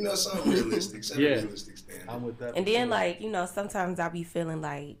something, and you know, something realistic, realistic standard. I'm with that. And then, like, you know, sometimes I be feeling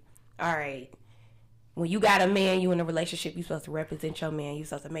like, all right, when you got a man, you in a relationship, you supposed to represent your man. You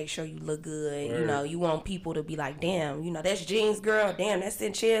supposed to make sure you look good. Word. You know, you want people to be like, damn, you know, that's Jean's girl. Damn, that's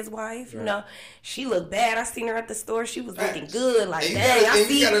Sinched's wife. Right. You know, she looked bad. I seen her at the store. She was looking good. Like, and dang, I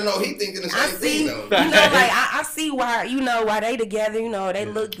see. You gotta know he thinking the same thing, though. You know, like, I see why, you know, why they together. You know, they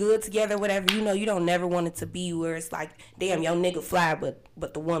look good together, whatever. You know, you don't never want it to be where it's like, damn, your nigga fly,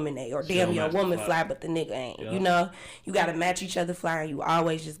 but the woman ain't. Or damn, your woman fly, but the nigga ain't. Yeah. You know, you gotta match each other fly, and you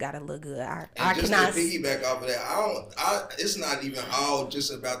always just gotta look good. I cannot piggyback off of that. It's not even all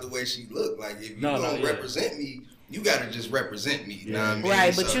just about the way she looked. Like, if you don't represent me, you gotta just represent me. You know what I mean?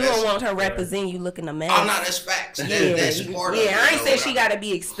 Right, but so you don't want her representing you looking a mess. Oh, no, that's facts. That's part of it. Yeah, I ain't saying she gotta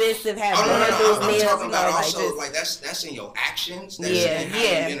be expensive, have I'm talking about also, like, that's in your actions. That's in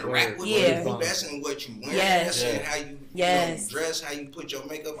how you interact with people. That's in what you wear. That's in how you dress, how you put your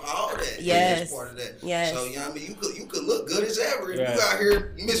makeup, all that. That's part of that. So, you know what I mean? You could look good as ever. If you out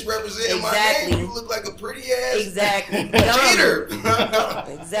here misrepresenting my name, you look like a pretty ass cheater.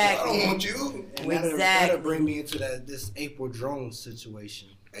 Exactly. I don't want you. That'll bring me into this April Jones situation.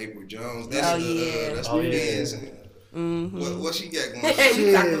 April Jones, that's what it is. What she got going on?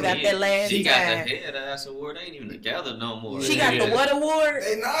 We talked about that last She got the head ass award. They ain't even together no more. She got the what award?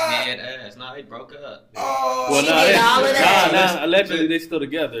 They not. Head ass. No, they broke up. Oh, well, she did all of that. Nah, allegedly they still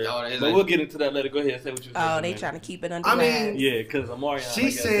together. But we'll get into that later. Go ahead and say what you said. Oh, they trying to keep it under wraps. Yeah, because Omarion. She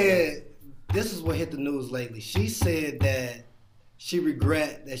said, this is what hit the news lately. She said that she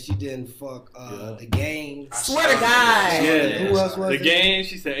regret that she didn't fuck the Game. Swear to God. Yeah. Who else was the it? Game.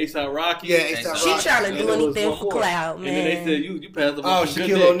 She said A$AP Rocky. Yeah, A$AP Rocky. She trying to do anything for clout, man. And then they said you passed up. Oh,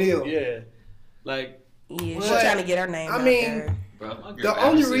 Shaquille O'Neal. Yeah. Like. Yeah, she's trying to get her name out there. Bro, the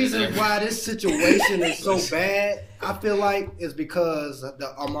only reason why this situation is so bad, I feel like, is because of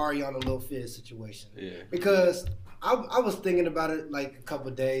the Omarion and Lil Fizz situation. Yeah. Because I was thinking about it like a couple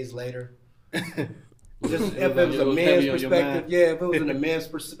of days later. Just if it was a man's perspective, if it was in a man's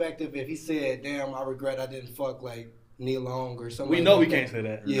perspective, if he said, "Damn, I regret I didn't fuck like Neil Long or something," we know we can't say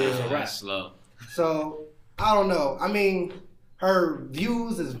that. Yeah, that's slow. So I don't know. I mean, her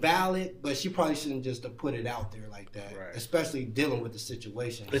views is valid, but she probably shouldn't just have put it out there like that, especially dealing with the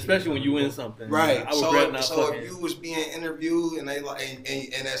situation. Especially when you win something, right? I regret not so fucking. If you was being interviewed and they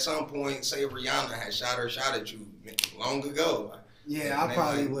and at some point, say Rihanna had shot at you long ago. Yeah, I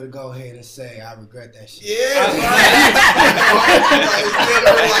probably would go ahead and say I regret that shit. Yeah,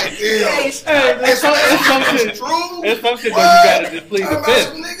 it's true. It's some shit that you gotta just plead the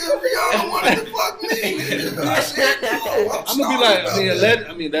fifth. Nigga, Rihanna wanted to fuck me. I'm gonna be like,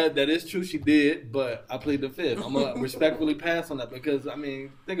 I mean, that is true. She did, but I plead the fifth. I'm gonna respectfully pass on that because I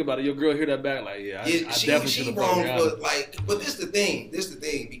mean, think about it. Your girl hear that back, like, I definitely should have fucked Rihanna. But this the thing,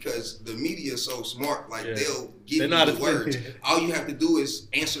 because the media is so smart. Like they'll give you the words. All you have to do is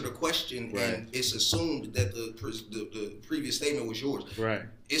answer the question, and it's assumed that the previous statement was yours. Right.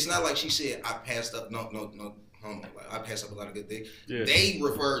 It's not like she said, "I passed up." No. I passed up a lot of good dicks. Yeah. They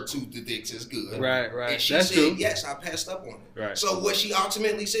referred to the dicks as good. Right. And she That's said, true. "Yes, I passed up on it." Right. So what she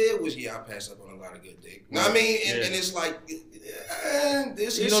ultimately said was, "Yeah, I passed up on a lot of good dick." Know what I mean? And it's like,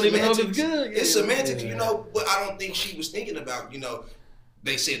 this you is don't even know if semantics. it's good. It's semantics, you know. But I don't think she was thinking about,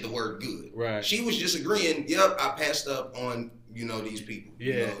 they said the word good. Right. She was just agreeing, yep, I passed up on, these people.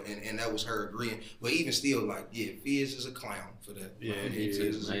 Yeah. And that was her agreeing. But even still, like, Fizz is a clown for that. Yeah, Fizz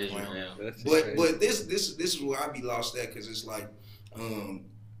is a clown. But this is where I be lost at, because it's like,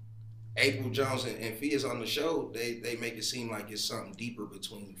 April Jones and Fizz on the show, they make it seem like it's something deeper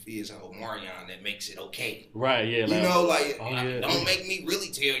between Fizz and Omarion that makes it okay. Right, yeah. Don't make me really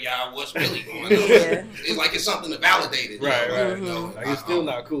tell y'all what's really going on. It's like it's something to validate it. Right. Mm-hmm. Like it's still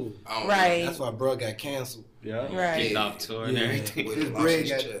not cool. Right. That's why bro got canceled. Yeah. Right. Kicked off tour and everything.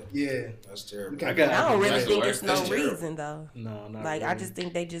 That's terrible. I don't really think it's no reason though. No, not like really. I just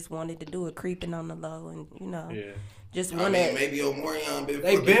think they just wanted to do it creeping on the low and Yeah. Just I mean, maybe Omarion been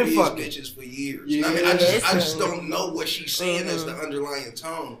fucking bitches for years. Yeah, I mean, I just don't know what she's saying as the underlying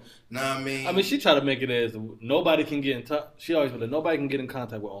tone. Know what I mean? I mean, she tried to make it as nobody can get in touch. She always been nobody can get in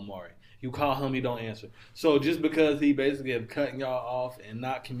contact with Omari. You call him, he don't answer. So just because he basically have cutting y'all off and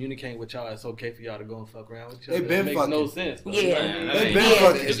not communicating with y'all, it's okay for y'all to go and fuck around with each other. They been fucking. No sense. Yeah. They been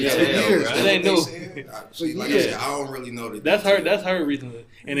fucking for years. It ain't new. Like I said, I don't really know that. That's her reason.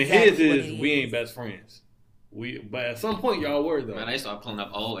 And his is we ain't best friends. But at some point, y'all were though. Man, they started pulling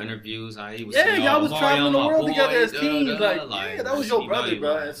up old interviews. How he was y'all was traveling the world together as teens. Like, that was your brother,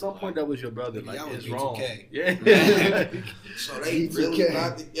 bro. At some point, that was your brother. Like, it's wrong. Yeah. So they really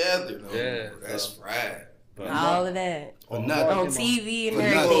not together, though. Yeah, that's fried. All of that for nothing on TV and for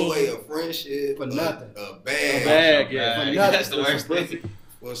everything. No way a friendship for nothing. A bag, yeah. For nothing. That's the worst thing.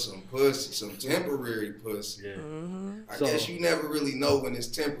 For some pussy, some temporary pussy. Yeah. I guess you never really know when it's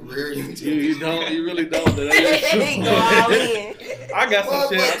temporary. You don't. You really don't. That ain't Go all in. I got some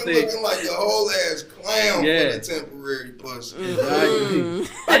shit. I think looking like a whole ass clown for the temporary pussy. Exactly.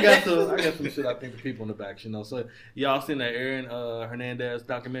 I got some shit. I think the people in the back should know. So y'all seen that Aaron Hernandez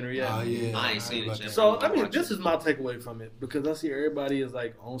documentary yet? Oh yeah. I ain't seen it yet. So I mean, this is my takeaway from it because I see everybody is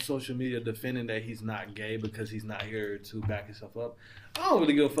like on social media defending that he's not gay because he's not here to back himself up. I don't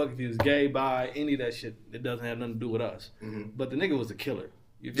really give a fuck if he was gay, bi, any of that shit. It doesn't have nothing to do with us. Mm-hmm. But the nigga was a killer.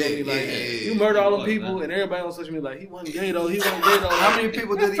 You feel me? Like you murder all them people, and everybody on social media like he wasn't gay though. He wasn't gay though. How many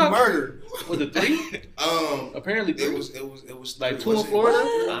people did he murder? Was it 3? Apparently 3. It was like 2 in Florida.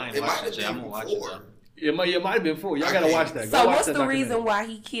 It might have been 4. It might have been 4. Y'all gotta watch that. So what's the reason why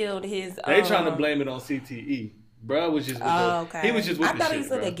he killed his? They trying to blame it on CTE. Bruh was just with he was just with the shit. I thought he was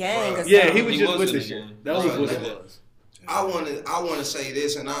with a gang or something. Yeah, he was just with the shit. That was what it was. I want to say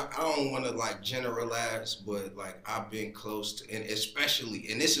this, and I don't want to like generalize, but like I've been close to, and especially,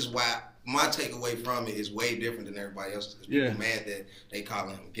 and this is why my takeaway from it is way different than everybody else's. Because people mad that they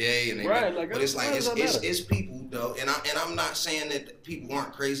calling him gay, and but it's like it's people though, and I'm not saying that people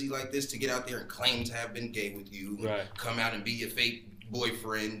aren't crazy like this to get out there and claim to have been gay with you, come out and be your fake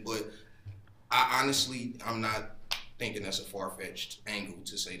boyfriend, but I honestly I'm not thinking that's a far-fetched angle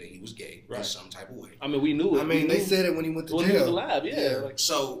to say that he was gay in some type of way. I mean, we knew it. I mean, they said it when he went to jail. He was alive, yeah. Like,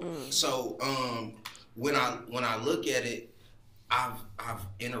 so when I look at it, I've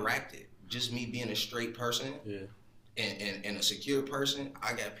interacted. Just me being a straight person, and a secure person,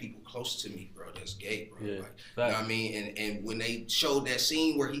 I got people close to me, bro, that's gay, bro. Yeah. Like, you know what I mean? And when they showed that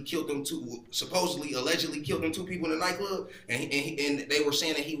scene where he killed them allegedly killed them 2 people in the nightclub, and they were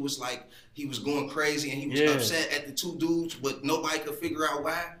saying that he was going crazy and he was upset at the 2 dudes, but nobody could figure out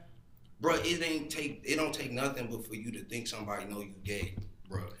why. Bro, it don't take nothing but for you to think somebody know you gay,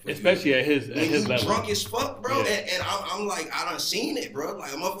 bro. Especially at his level. Drunk as fuck, bro. And I'm like, I done seen it, bro.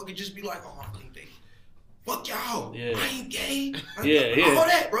 Like a motherfucker just be like, oh, I think they fuck y'all. Yeah. I ain't gay. All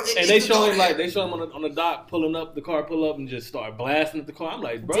that, bro. And they show him on the dock pull up and just start blasting at the car. I'm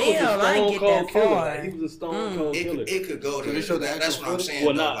like, bro, damn, was a stone cold killer. Like, he was a stone cold killer. It could go there. So that's what I'm saying.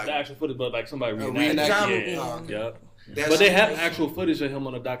 Well, not the actual footage, but like somebody reenacted. Yeah. But they have actual footage of him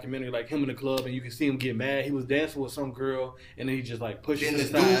on a documentary, like him in the club, and you can see him get mad. He was dancing with some girl, and then he just like pushes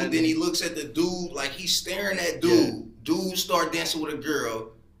the side. Then he looks at the dude like he's staring at dude. Yeah. Dude start dancing with a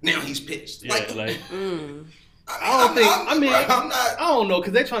girl. Now he's pissed. Yeah, I don't know,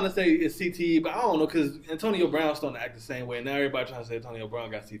 because they're trying to say it's CTE, but I don't know, because Antonio Brown's starting to act the same way. Now everybody trying to say Antonio Brown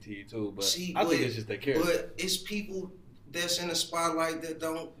got CTE too, but I think it's just they care. But it's people that's in the spotlight that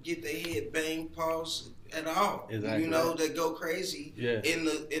don't get their head banged, pause at all. Exactly. You know, that go crazy in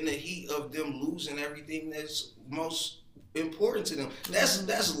the heat of them losing everything that's most important to them.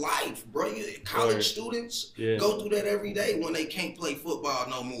 That's life, bro. College students go through that every day when they can't play football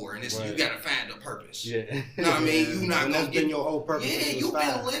no more, and you gotta find a purpose. Yeah, you know what I mean? You not gonna get your whole purpose. Yeah, you've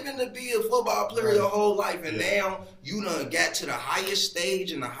been living to be a football player your whole life, and now you done got to the highest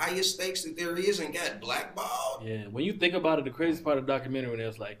stage and the highest stakes that there is, and got blackballed. Yeah, when you think about it, the crazy part of the documentary, when it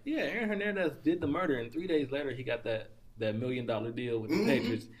was like, Aaron Hernandez did the murder, and 3 days later he got that $1 million deal with the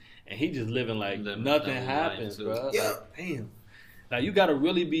Patriots. And he just living like nothing happens, bro. Yeah. Like, damn. Now you gotta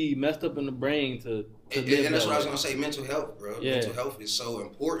really be messed up in the brain to live. And that's what I was gonna say. Mental health, bro. Yeah. Mental health is so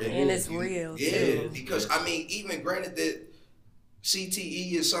important, and it's real. Yeah, because I mean, even granted that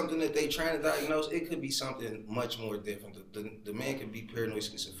CTE is something that they trying to diagnose, it could be something much more different. The man could be paranoid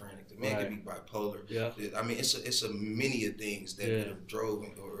schizophrenic. The man could be bipolar. Yeah. I mean, it's a many of things that could have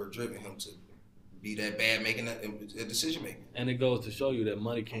driven him to be that bad making a decision making. And it goes to show you that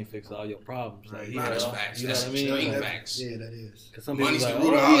money can't fix all your problems. Like, that's facts. You know that's what I mean? Facts. Yeah, that is. Because some people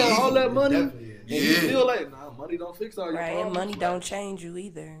like, all that money. And you feel like, money don't fix all your problems. And money don't change you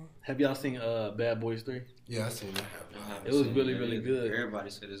either. Have y'all seen Bad Boys 3? Yeah, I seen that. It was really, really good.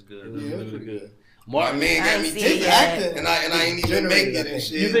 Everybody said it's good. It was really good. My man got me thinking, and I ain't even make it and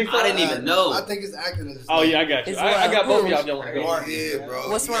shit. You think so? I didn't even know. I think it's acting. Oh yeah, I got you. I got both of y'all. Y'all want to go? Yeah, bro.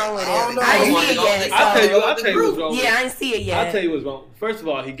 What's wrong with it? I don't know. I ain't see it yet. I'll tell you what's wrong. Yeah, I ain't see it yet. I'll tell you what's wrong. First of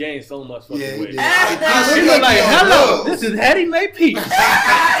all, he gained so much fucking weight. He was like, hello, this is Hattie Mae Peach.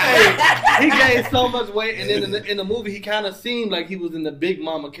 He gained so much weight, and then in the movie, he kind of seemed like he was in the Big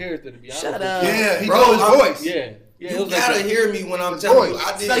Mama character, to be honest. Shut up. Yeah, he know his voice. Yeah. Yeah, you gotta hear me when I'm telling you.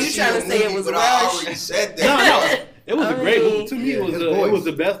 I didn't so you see trying the to say movie, it was but Rush? I already said that. No. It was a great movie. To me, it was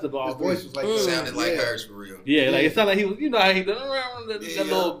the best of all. His voice was like sounded like hers for real. Yeah, like it sounded like he was. You know how he did that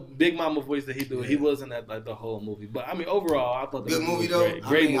little Big Mama voice that he do. He wasn't at like the whole movie. But I mean, overall, I thought the movie was great.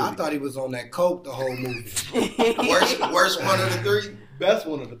 Great movie. I thought he was on that coke the whole movie. worst one of the three. Best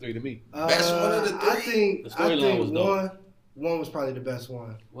one of the three to me. Best one of the three. I think was dope. One was probably the best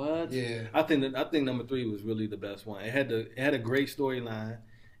one. What? Yeah. I think number 3 was really the best one. It had a great storyline,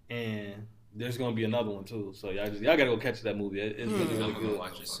 and there's gonna be another one too. So y'all gotta go catch that movie. It's really good.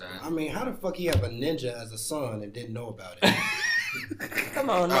 Watch it, I mean, how the fuck he have a ninja as a son and didn't know about it? Come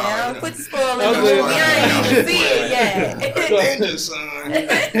on now, quit spoiling the movie. I ain't even see it yet. Ninja son.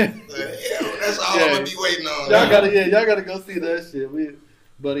 That's all I'm gonna be waiting on. Y'all gotta go see that shit.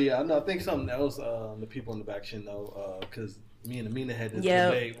 But yeah, I think something else the people in the back should know, because me and Amina had this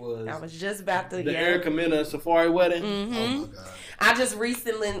debate was I was just about to the Erica Mena Safari wedding. Mm-hmm. Oh my god! I just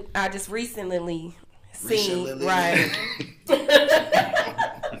recently seen right.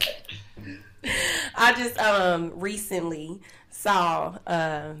 I just recently saw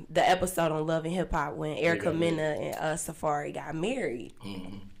the episode on Love and Hip Hop when Erica Mena and Safari got married.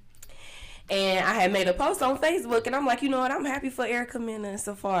 Mm-hmm. And I had made a post on Facebook, and I'm like, you know what? I'm happy for Erica Mena and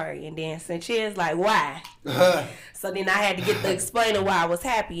Safari. And then Sanchez like, why? So then I had to get to explaining why I was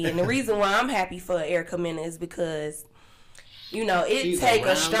happy. And the reason why I'm happy for Erica Mena is because, you know, it take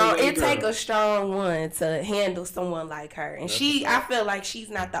a strong one to handle someone like her. And I feel like she's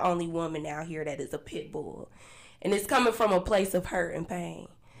not the only woman out here that is a pit bull. And it's coming from a place of hurt and pain.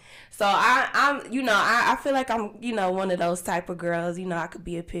 So I feel like I'm, one of those type of girls, I could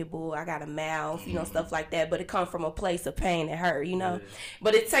be a pit bull. I got a mouth, stuff like that. But it comes from a place of pain and hurt, Yeah.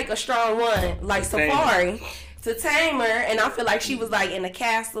 But it take a strong one like Safari to tame her. And I feel like she was like in a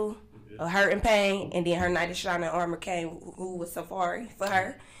castle of hurt and pain. And then her knight of shining armor came, who was Safari for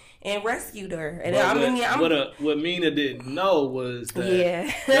her, and rescued her. And what Mina didn't know was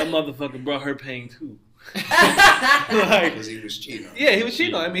that that motherfucker brought her pain too. Because he was cheating. Yeah, he was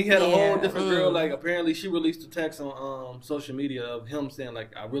cheating. I mean, he had a whole different girl. Like, apparently, she released a text on social media of him saying,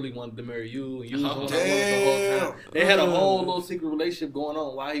 like, I really wanted to marry you, and you was the one I wanted the whole time. They had a whole little secret relationship going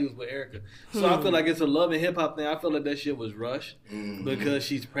on while he was with Erica. So I feel like it's a love and hip hop thing. I feel like that shit was rushed because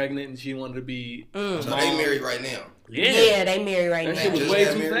she's pregnant and she wanted to be. So they married right now. Yeah, they married right now. That shit was way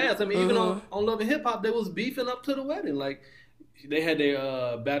too fast. I mean, even on Love and Hip Hop, they was beefing up to the wedding. Like, they had their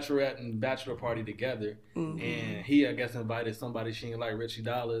bachelorette and bachelor party together, and he, I guess, invited somebody she didn't like, Richie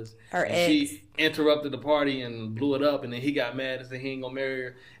Dollars. Her and ex. She interrupted the party and blew it up, and then he got mad and said he ain't gonna marry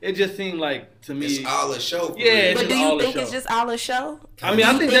her. It just seemed like, to me, it's all a show. Yeah, but do you think it's just all a show? I mean,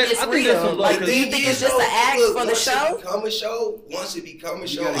 I think that's some love. Like, do you think it's just an act for the show? Once it become a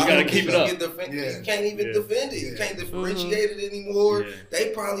show, you gotta keep it up. You can't even defend it. You can't differentiate it anymore. Yeah. They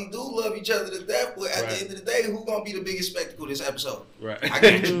probably do love each other to death, but at the end of the day, who's gonna be the biggest spectacle this episode? Right. I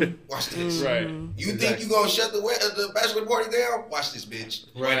got you. Watch this. Right. You think you gonna shut the bachelor party down? Watch this, bitch.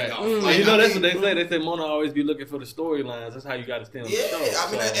 Right. Like, that's what they say. They say Mona always be looking for the storylines. That's how you got to stay on the show. Yeah,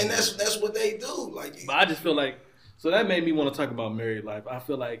 I mean, and that's what they do. Like, but I just feel like, so that made me want to talk about married life. I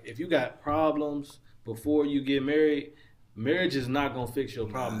feel like if you got problems before you get married, marriage is not gonna fix your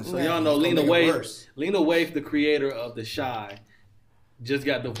problems. So y'all know Lena Waithe, the creator of The Chi, just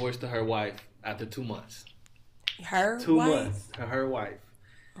got divorced to her wife after 2 months. Her 2 wife? months. Her wife.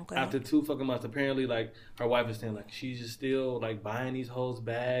 Okay. After 2 fucking months, apparently, like, her wife is saying, like, she's just still, like, buying these hoes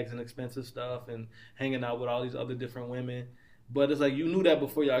bags and expensive stuff and hanging out with all these other different women. But it's like, you knew that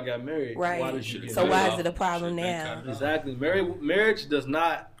before y'all got married. Right. Why did you get so married? why is it a problem now? Exactly. Marriage does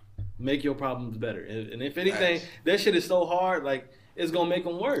not make your problems better. And if anything, that shit is so hard, like, it's going to make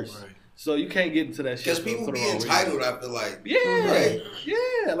them worse. Right. So you can't get into that shit. Because people be entitled, I feel like. Yeah. Right?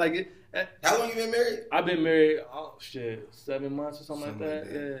 Yeah. Like, how long you been married? I've been married, 7 months or something like that.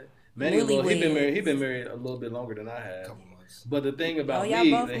 Yeah. He been married a little bit longer than I have. Couple months. But the thing about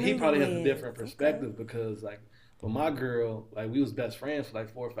me, and he probably has a different perspective because, like, for my girl, like, we was best friends for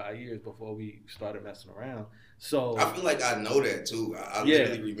like 4 or 5 years before we started messing around. So I feel like I know that too. I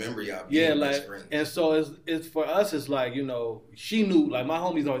literally remember y'all being best friends. And so it's for us. It's like, she knew. Like, my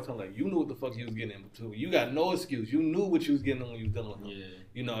homies always tell me, like, you knew what the fuck you was getting into. You got no excuse. You knew what you was getting in when you was dealing with him.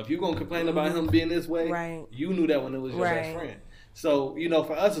 Yeah. If you're gonna complain about him being this way, right, you knew that when it was your best friend. So,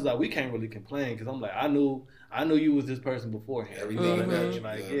 for us, it's like, we can't really complain because I'm like, I knew you was this person beforehand. Everything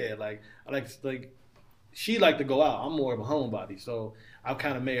about you. Like, like she liked to go out. I'm more of a homebody. So I've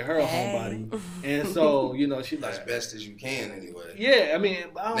kind of made her a homebody, and so she's like, as best as you can anyway. Yeah, I mean,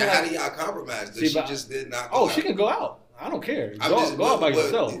 now how do y'all compromise? She just did not. She can go out. I don't care. Go out by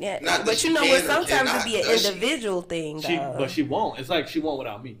yourself. Yeah, but what? Sometimes it be an individual thing. But she won't. It's like she won't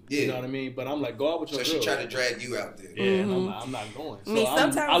without me. Yeah. You know what I mean? But I'm like, go out with your girl. So she tried to drag you out there. Yeah, I'm not going. So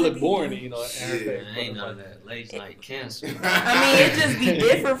I look boring, in her face. Ain't none of that late night cancer. I mean, it just be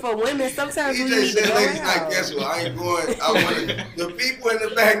different for women. Sometimes we need to go late night cancer. I ain't going. I want the people in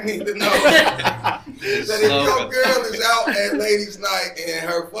the back need to know that if your girl is out at ladies' night and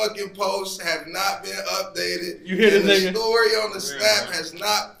her fucking posts have not been updated, you hear this nigga? Story on the snap has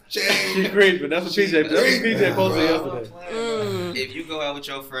not changed. She creeping. That's what PJ posted yesterday. If you go out with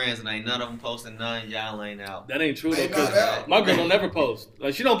your friends and ain't none of them posting none, y'all ain't out. That ain't true. My girl don't never post.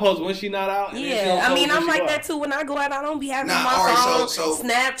 Like she don't post when she not out. Yeah, I mean I'm like that too. When I go out, I don't be having my phone,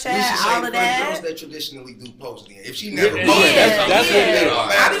 Snapchat, all of that. Girls that traditionally do posting. If she never posts,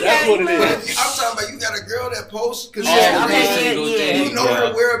 that's what it is. I'm talking about you got a girl that posts consistently. You know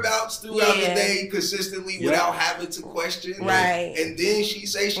her whereabouts throughout the day consistently without having to question. Right. And then she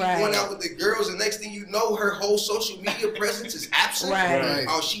say she's going out with the girls, and next thing you know, her whole social media presence is absent. Right.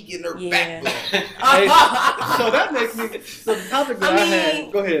 Oh, she getting her back blown. So that makes me. So the topic that I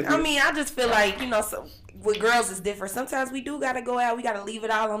had. Go ahead. I mean, I just feel like so with girls it's different. Sometimes we do gotta go out. We gotta leave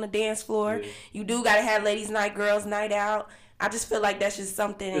it all on the dance floor. Yeah. You do gotta have ladies' night, girls' night out. I just feel like that's just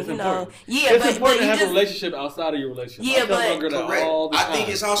something, it's important. It's important to have a relationship outside of your relationship. Yeah, but correct. I think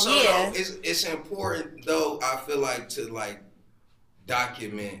it's also it's important though. I feel like to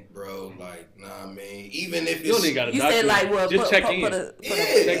document, bro. Like, I mean, even if you don't even gotta document. Said like, well, just check in. And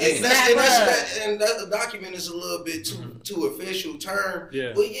the document is a little bit too official term.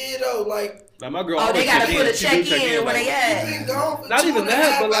 Yeah. But though, like my girl. Oh, they gotta put a check in where they at. You've been gone for not even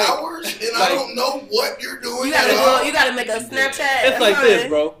that, but hours, and I don't know what you're doing. You gotta make a Snapchat. It's like this,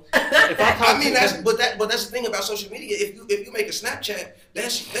 bro. That's the thing about social media. If you make a Snapchat,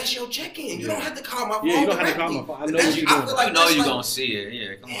 that's your check-in. You don't have to call my phone. Yeah, you don't have to call my phone. I know what you're doing. I know you're gonna see it.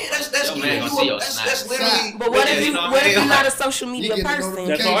 Yeah, come on. That's man gonna see your snap. That's literally. But what if you're not a social media person?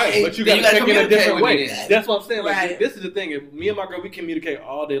 That's all right, but you gotta check in a different way. That's what I'm saying. Like this is the thing. If me and my girl, we communicate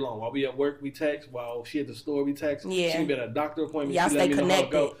all day long. While we at work, we text. While she at the store, we text. Yeah. She be at a doctor appointment. Y'all stay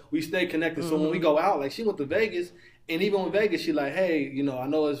connected. We stay connected. So when we go out, like she went to Vegas, and even in Vegas, she like, hey, I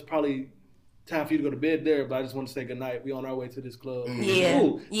know it's probably time for you to go to bed there, but I just want to say goodnight. We on our way to this club. Yeah.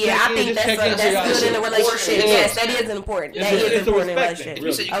 Ooh, I think that's good in a relationship. Yes, that is important. That is important in a relationship.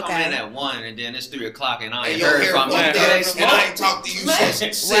 You said you come in at 1 and then it's 3 o'clock and I ain't heard from you. And I ain't talked to you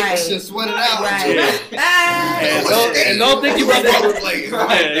since 6. Just sweat it out. And don't think you about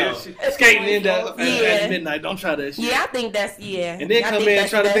that. Skating in at midnight. Don't try that shit. Yeah, I think that's, And then come in and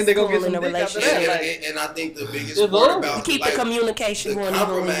try to think they're going to get some dick after that. And I think the biggest part about keep the communication going even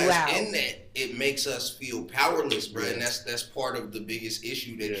when you out. In that, it makes us feel powerless, bro, and that's part of the biggest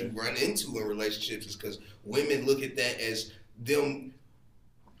issue that you run into in relationships is because women look at that as them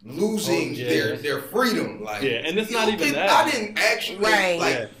losing their freedom. Like, and it's not even that. I didn't actually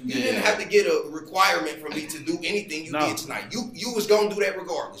you didn't have to get a requirement from me to do anything you did tonight. You was gonna do that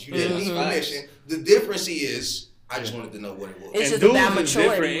regardless. You didn't need permission. The difference is I just wanted to know what it was. It's and just about maturity. Is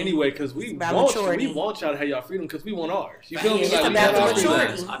different anyway because we want y'all to have y'all freedom because we want ours. You feel me? It's about the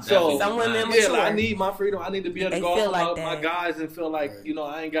maturity. So some women mature. I need my freedom. I need to be able to go out with my guys and feel like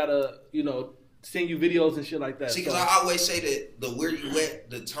I ain't gotta send you videos and shit like that. See, because I always say that the where you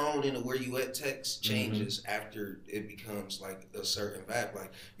at, the tone in the where you at text changes after it becomes like a certain vibe.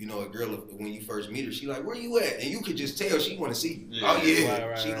 Like, a girl, when you first meet her, she like, where you at? And you could just tell she want to see you.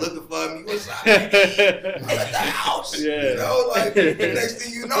 She looking for me. What's up? I'm at the house. Like, the next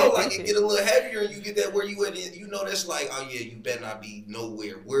thing you know, like, it get a little heavier and you get that where you at. And that's like, oh yeah, you better not be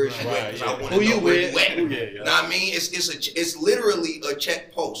nowhere. Where is you at? Because I want to know where you at. Know what I mean? It's literally a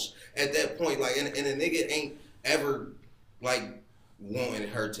check post. At that point, like, and a nigga ain't ever, like, wanting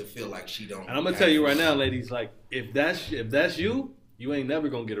her to feel like she don't. And I'm gonna tell you right now, ladies, like, if that's you ain't never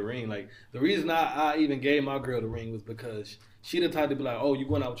gonna get a ring. Like, the reason I even gave my girl the ring was because she the type to be like, oh, you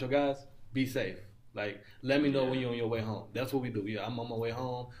going out with your guys? Be safe. Like, let me know when you're on your way home. That's what we do. Yeah, I'm on my way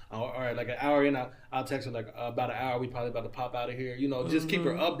home. All right, like an hour in, I'll text her like about an hour. We probably about to pop out of here. Just keep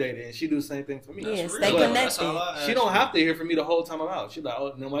her updated, and she do the same thing for me. Yeah, stay connected. She don't have to hear from me the whole time I'm out. She's like,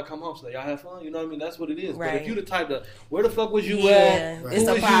 oh, then when I come home, she's like, y'all have fun. You know what I mean? That's what it is. Right. But if you the type to, where the fuck was you at? Who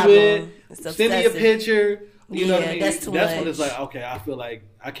was problem. You with? Send me a picture. You know what I mean? That's when it's like, okay, I feel like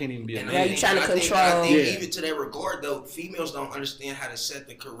I can't even be you're trying to control. I think even to that regard, though, females don't understand how to set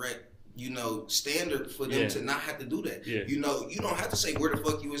the correct standard for them to not have to do that. Yeah. You don't have to say where the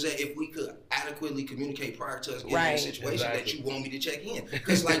fuck you was at if we could adequately communicate prior to us getting in a situation that you want me to check in.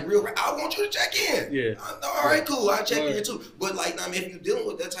 Because like I want you to check in. Yeah. All right, cool. I'll check in too. But like, if you're dealing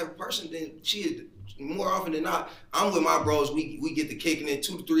with that type of person, then more often than not, I'm with my bros. We get to kicking it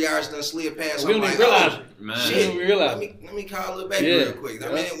 2 to 3 hours, done slid past. We don't even realize it. Man. Shit, let me call little baby real quick.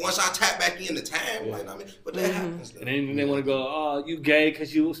 Once I tap back in the time, but that happens. And then they want to go, oh, you gay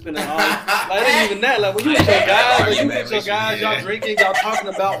because you spending all like it ain't even that. Like when you with your guys, y'all drinking, y'all talking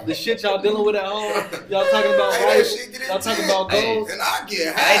about the shit y'all dealing with at home. Y'all talking about life. Y'all talking about goals. And I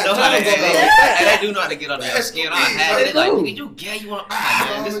get high. They know how to get. They do know how to get under your skin. I had it. Like, nigga, you gay? You want?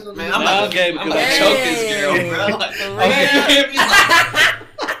 Man, I'm not gay because I choke this girl, bro. Like,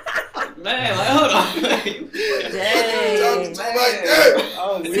 man, like, hold on. Dang.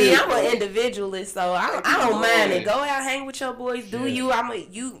 See, I'm an individualist, so I don't mind it. Go out, hang with your boys. Do you?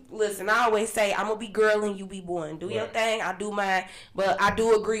 Listen, I always say I'm gonna be girl and you be boy. Do your thing. I do mine, but I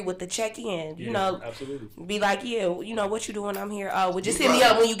do agree with the check in. You know, absolutely. Be like, what you doing? I'm here. Oh, well, just hit me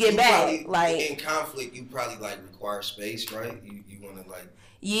up when you get back. Like in conflict, you probably require space, right? You want to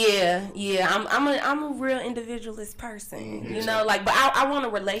Yeah. I'm a real individualist person. Mm-hmm. But I want a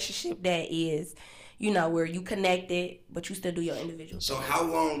relationship that is, where you connected, but you still do your individual. So how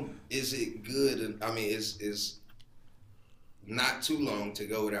long is it good? Is not too long to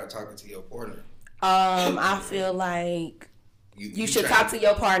go without talking to your partner? I feel like you should talk to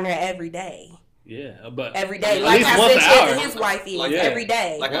your partner every day. Yeah, but every day, like how Sanchez and his wife is every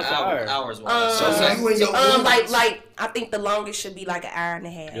day, like an hour's wise. I think the longest should be like an hour and a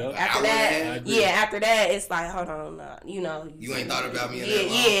half. Yep. After that, it's like, hold on, you ain't thought about me in that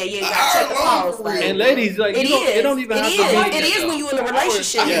long. You gotta take a pause. And ladies, it don't even have to be. It is when you're in a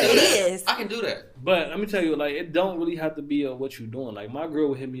relationship. It is. I can do that. But let me tell you, it don't really have to be what you doing. Like my girl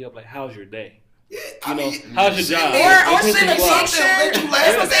would hit me up like, "How's your day?" Yeah, how's your job? Or send a picture.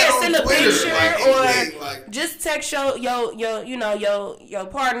 Send a picture, or just text your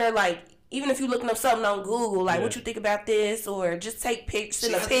partner. Like, even if you're looking up something on Google, like what you think about this, or just take pics,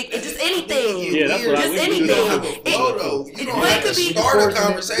 send a pic, just anything. Yeah, that's what just anything. You don't have to start a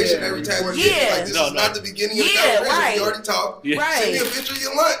conversation every time you get like this is not the beginning of the conversation. Right. You already talked. Right. Send me a picture of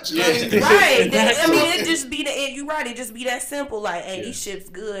your lunch. Right. It just be you're right. It just be that simple. Like, hey, these shit's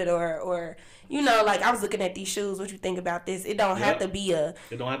good, or. I was looking at these shoes. What you think about this? It don't have to be It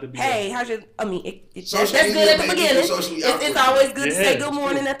don't have to be. Hey, how's your? That's good at the beginning. It's always good to say good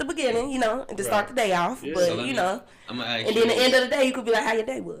morning at the beginning. To start the day off. Yeah. But so and then at the end of the day, you could be like, how your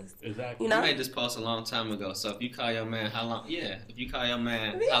day was. Exactly. I made this post a long time ago. So if you call your man, how long? Yeah. If you call your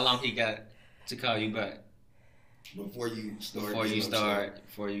man, how long he got to call you back? Before you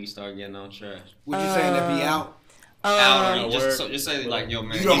start getting on trash. What you saying to be out? Just say like, yo,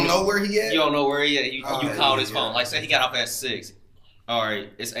 man. You don't know where he at? You don't know where he at. You called his phone. Like, say he got off at 6. All right,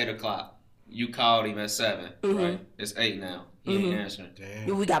 it's 8 o'clock. You called him at 7. Right? It's 8 now. He ain't answering.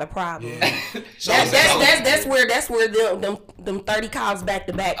 Damn. We got a problem. That's where them 30 calls back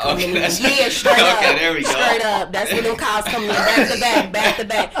to back come in. Straight up. Okay, there we go. Straight up. That's when them calls come in back to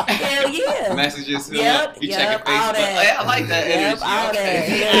back. Hell yeah. Messages. Yep. You checking Facebook. All that. Hey, I like that energy. All that.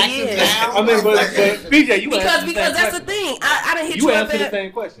 Hell yeah. But BJ, you because that's the thing. I done hit you up answer the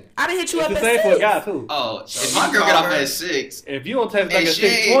same question. I done hit you up at 6. It's the same for a guy too. Oh, if my girl get off at 6, if you don't text back at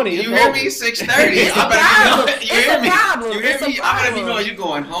 6:20, you hear me 6:30. It's a problem. You hear me? I better be knowing you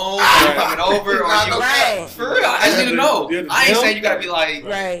going home, or coming over, or you for real. I just need to know. I ain't saying you gotta be like,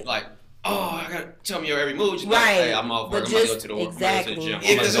 oh, I gotta tell me your every move. Just like, hey, I'm off work. I'm gonna go to the work. Exactly. To the gym.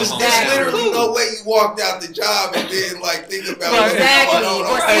 Because there's literally no way you walked out the job and then think about exactly.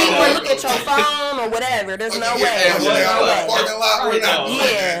 Or look at your phone or whatever. There's no way. There's no way. Parking lot, we're not doing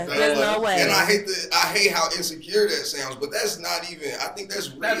that. There's no way. And I hate how insecure that sounds, but that's not even. I think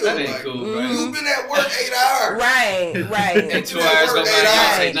that's real. That ain't cool, right? You've been at work 8 hours. Right. And 2 hours go by. You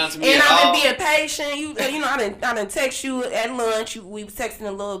don't say nothing to me and at all. I've been being patient. I done text you at lunch. We was texting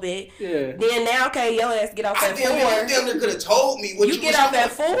a little bit. Yeah. Then now, okay, your ass get off at 4. You damn near could have told me what you get off at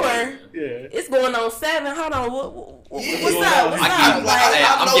 4. Yeah. It's going on 7. Hold on. What's up?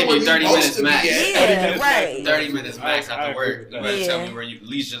 I'm giving you 30 minutes max. Yeah, right. 30 minutes max after work. You better tell me where you at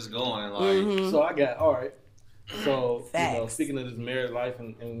least just going. Like. So I got all right. So speaking of this married life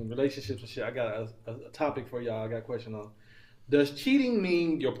and relationships and shit, I got a topic for y'all. I got a question on. Does cheating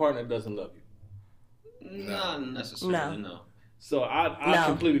mean your partner doesn't love you? Not necessarily. No. So I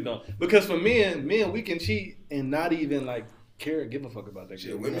completely don't, because for men we can cheat and not even give a fuck about that.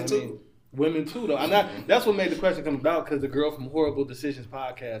 Shit, women too. Women too though. And that's what made the question come about, because the girl from Horrible Decisions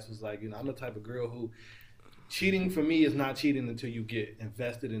podcast was like, I'm the type of girl who cheating for me is not cheating until you get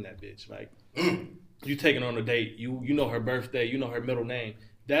invested in that bitch. Like, you taking her on a date, you know her birthday, you know her middle name.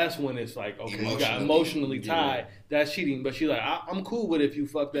 That's when it's like, okay, you got emotionally tied. That's cheating. But she's like, I'm cool with it if you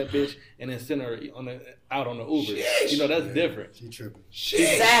fuck that bitch and then send her out on the Uber. You know, that's different. She tripping. She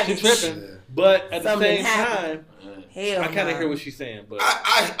tripping. Yeah. But at the same time, I kind of hear what she's saying. But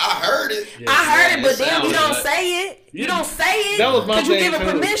I heard it. Yeah. I heard it, but then you don't say it. You don't say it because you give it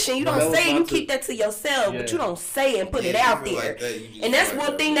permission. You don't say it. You keep that to yourself, but you don't say it and put it out there. Like and that's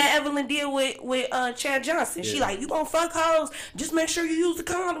one thing that Evelyn did with Chad Johnson. She like, you gonna fuck hoes? Just make sure you use the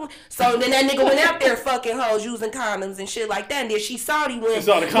condom. So then that nigga went out there fucking hoes using condoms and shit like that. And then she salty when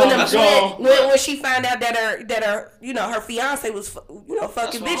she found out that her you know her fiance was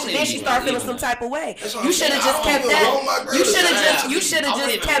fucking bitches. Then she started feeling some type of way. You should have just kept that. You should have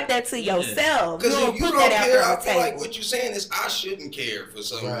just kept that to yourself. You don't put that out there on the table. What you're saying is I shouldn't care for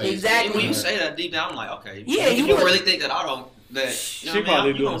some reason. Exactly. When you say that deep down, I'm like, okay. Yeah, you really think that I don't. That she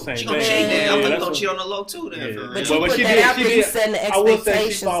probably doing the same thing. I'm gonna cheat on the low too. Then, for but you put that out there, you setting the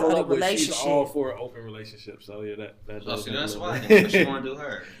expectations of the relationship. She's all for an open relationship. So yeah, that's why she want to do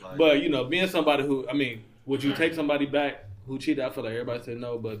her. But being somebody who, I mean, would you take somebody back who cheated? I feel like everybody said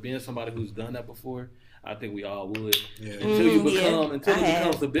no, but being somebody who's done that before, I think we all would. Yeah. Until it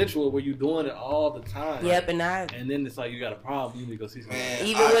becomes habitual where you're doing it all the time. Yep, and then it's like you got a problem. You need to go see somebody.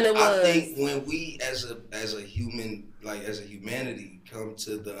 I think when we as a human, like as a humanity, come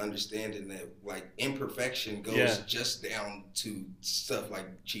to the understanding that like imperfection goes just down to stuff like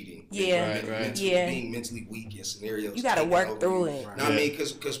cheating. Yeah, being mentally weak in scenarios. You got to work through it. Right. I mean,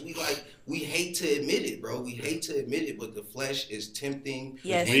 because we hate to admit it, bro. We hate to admit it, but the flesh is tempting.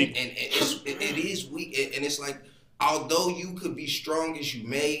 Yes. And it is weak. And it's like, although you could be strong as you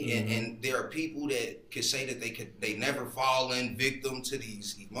may, and there are people that could say that they never fall in victim to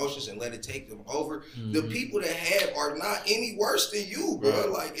these emotions and let it take them over. The people that have are not any worse than you, bro. Right.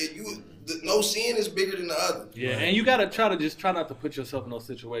 Like no sin is bigger than the other. Yeah, and you gotta try not to put yourself in those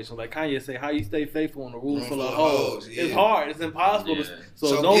situations. Like Kanye say, how you stay faithful in a room full of hoes. Yeah. It's hard. It's impossible. Yeah.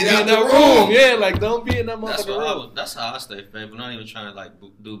 So don't be in that room. Yeah, like don't be in that motherfucking room. That's how I stay faithful. Not even trying to like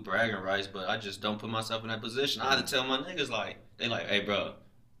do bragging rights, but I just don't put myself in that position. I had to tell my niggas they like, hey bro,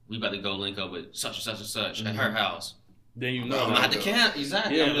 we about to go link up with such and such and such at her house. Then you know. I'm at the camp.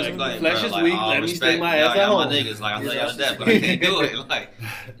 Exactly. Yeah, I'm just like, flesh is weak. Let me stay my ass at home. My niggas, like, I love y'all to death, but I can't do it. Like,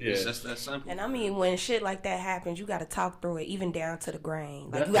 it's just that simple. And I mean, when shit like that happens, you got to talk through it, even down to the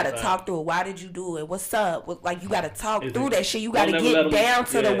grain. Like, you got to talk through it. Why did you do it? What's up? Like, you got to talk through that shit. You got to get down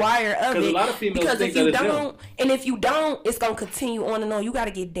to the wire of it. A lot of females because think if you don't, and if you don't, it's gonna continue on and on. You got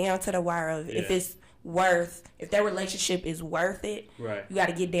to get down to the wire of it. If that relationship is worth it, right, you got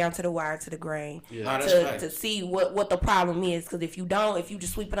to get down to the wire, to the grain, to see what the problem is. Because if you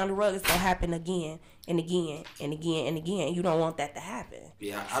just sweep it under the rug, it's gonna happen again and again and again and again. You don't want that to happen.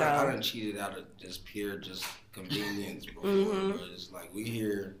 Yeah, I done cheated out of just convenience before. It's like we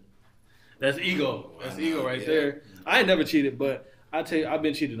hear. That's ego. That's ego right there. I ain't never cheated, but I tell you, I've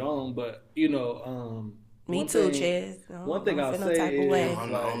been cheated on. But me too, Chaz. One thing I'll say is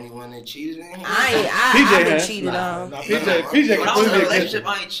I'm the only one that cheated. I've been cheated on. PJ. When I was in a relationship,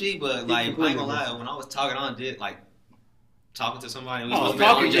 I ain't cheat, but like I ain't gonna lie. When I was talking on dick, like talking to somebody, we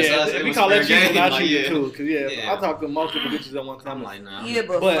call that cheating, not cheating too. Cause I talked to multiple bitches at one time. I'm like, nah. Yeah,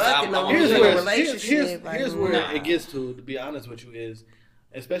 but fucking on a relationship. Here's where it gets to be honest with you is.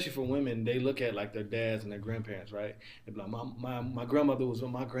 Especially for women, they look at like their dads and their grandparents, right? They're like, my grandmother was with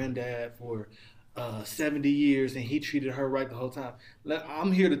my granddad for 70 years and he treated her right the whole time.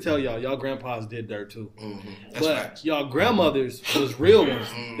 I'm here to tell y'all grandpas did dirt too. But facts. Y'all grandmothers was real ones.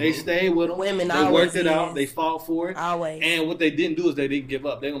 They stayed with them. Women they worked it out. They fought for it. Always. And what they didn't do is they didn't give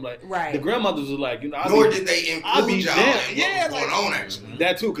up. They gonna be like, right. The grandmothers was like, nor did they include y'all in what was going on actually.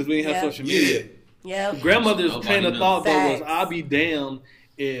 That too, because we didn't have social media. Yeah. Grandmother's train of thought though was, I'll be damned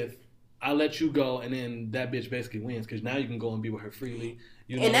if I let you go and then that bitch basically wins because now you can go and be with her freely.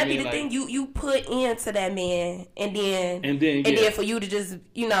 You know and that be the thing you put into that man and then for you to just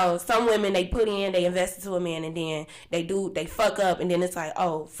some women they put in, they invest into a man and then they fuck up and then it's like,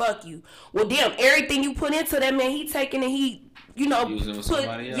 oh fuck you. Well damn, everything you put into that man he taking and he put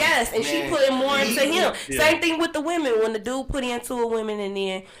and she putting more into him. Same thing with the women. When the dude put into a woman and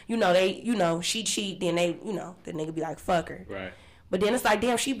then they she cheat, then they the nigga be like fuck her. Right. But then it's like,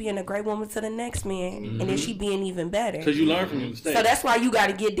 damn, she being a great woman to the next man, and then she being even better. Because you learn from your mistakes. So that's why you got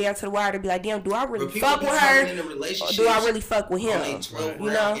to get down to the wire to be like, damn, do I really fuck with her? Or do I really fuck with him? 12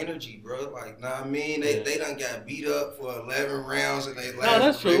 round energy, bro. Like, I mean, they done got beat up for 11 rounds in their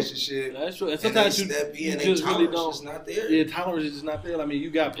last relationship. That's true. And sometimes you just really don't. Is not there. Yeah, tolerance is just not there. I mean, you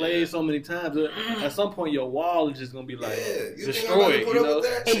got played so many times. At some point, your wall is just gonna be like destroyed. You know.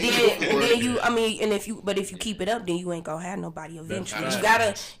 And then you, I mean, and if you keep it up, then you ain't gonna have nobody eventually.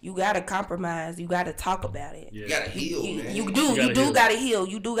 You gotta compromise. You gotta talk about it. You gotta heal, man. You do gotta heal.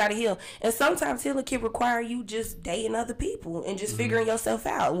 You do gotta heal. And sometimes healing can require you just dating other people and just figuring yourself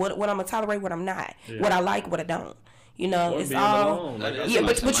out. What I'm gonna tolerate, what I'm not. What I like, what I don't. You know, it's all but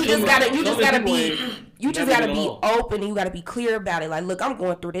you just gotta be open and you gotta be clear about it. Like, look, I'm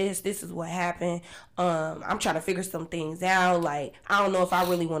going through this. This is what happened. I'm trying to figure some things out. Like, I don't know if I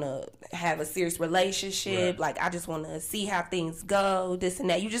really want to have a serious relationship. Like, I just want to see how things go. This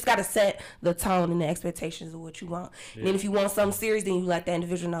and that. You just gotta set the tone and the expectations of what you want. And then if you want something serious, then you let that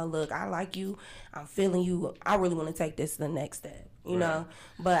individual know, look, I like you. I'm feeling you. I really want to take this to the next step. You know,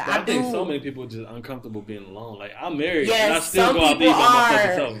 but I think so many people are just uncomfortable being alone. Like, I'm married, and I still go out there by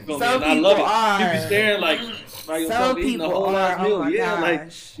my fucking self. And I love it. You be staring like yourself eating a whole ass meal.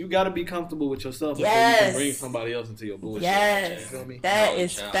 Like, you got to be comfortable with yourself before you can bring somebody else into your bullshit. Yes, you feel me? That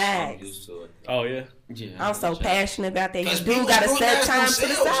is facts. Oh yeah. I'm so passionate about that. You do gotta set time to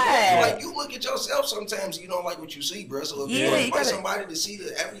the side. Like, you look at yourself sometimes, you don't like what you see, bro. So if you want to find somebody to see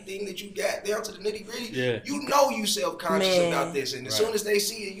everything that you got down to the nitty gritty, you know you self-conscious about this, and as soon as they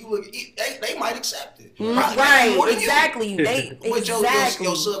see it, you look. They might accept it. Right? Exactly.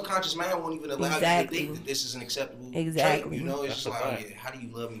 Your subconscious mind won't even allow you to think that this is an acceptable trait. You know, it's just like, how do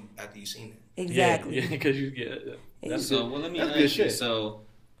you love me after you've seen it? Exactly. Yeah, because you get. So, well, let me ask you. So,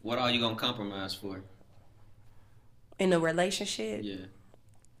 what are you gonna compromise for? In a relationship? Yeah.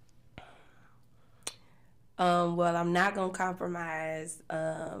 Well, I'm not gonna compromise,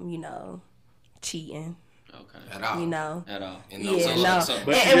 cheating. Okay. At all. You know. At all. But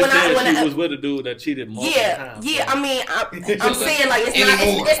and when she was with a dude that cheated multiple times. Yeah. I mean, I'm saying, like,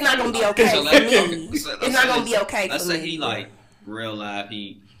 it's not gonna be okay for me. It's not gonna be okay for me. Let's say he, like, real life,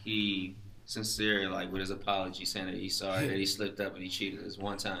 he sincere, like, with his apology, saying that he's sorry that he slipped up and he cheated this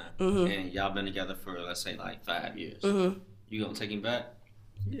one time, and y'all been together for, let's say, like 5 years. You gonna take him back?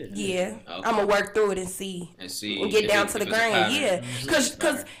 Yeah. Okay. I'm gonna work through it and see and get down to the grain. Yeah,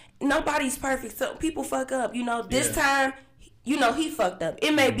 because nobody's perfect. So people fuck up. You know, this time, you know, he fucked up.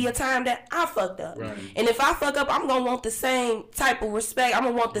 It may be a time that I fucked up, and if I fuck up, I'm gonna want the same type of respect. I'm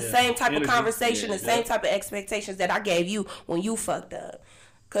gonna want the same type of conversation, the same type of expectations that I gave you when you fucked up.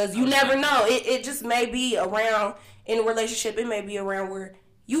 Because you never know. It just may be around, in a relationship, it may be around where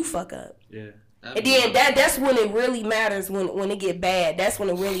you fuck up. Yeah. And then that's when it really matters, when it get bad. That's when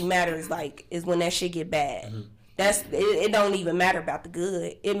it really matters, like, is when that shit get bad. It don't even matter about the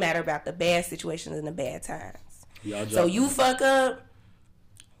good. It matter about the bad situations and the bad times. So you fuck up,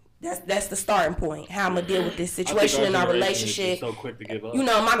 that's the starting point. How I'm going to deal with this situation in our relationship. So quick to give up. You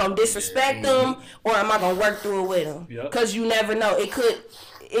know, am I going to disrespect them, or am I going to work through it with them? Because you never know.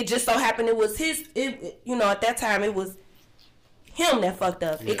 It just so happened it was at that time it was him that fucked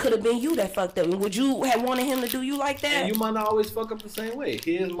up. It could have been you that fucked up. And would you have wanted him to do you like that? And you might not always fuck up the same way.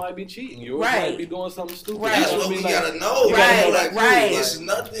 His might be cheating. Yours might be doing something stupid. That's what we gotta know.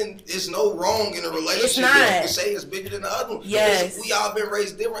 It's no wrong in a relationship. It's not. You can say it's bigger than the other one. Yes. We all been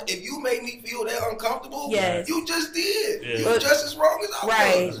raised different. If you made me feel that uncomfortable, you just did. Yeah. You're just as wrong as I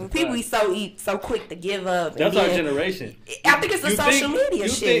was. People be so quick to give up. That's our generation. I think it's the social media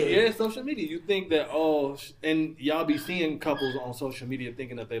shit. Yeah, social media. You think that, and y'all be seeing couples on social media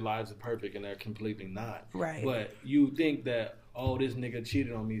thinking that their lives are perfect, and they're completely not. Right. But you think that, this nigga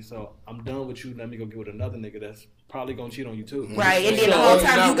cheated on me, so I'm done with you. Let me go get with another nigga that's probably gonna cheat on you too. Right. And then the whole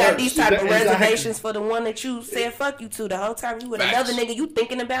time you got these type of reservations for the one that you said fuck you to. The whole time you with another nigga you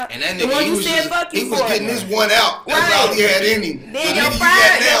thinking about, and that nigga, the one you said fuck you for. He was getting this one out. That's all he had in him. Then your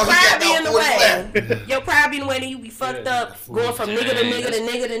pride be in the way. Your pride be in the way. Then you be fucked up, going from nigga to nigga to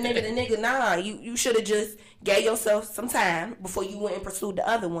nigga to nigga to nigga. Nah, you should have just gave yourself some time before you went and pursued the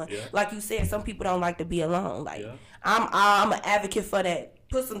other one. Like you said, some people don't like to be alone. Like I'm an advocate for that.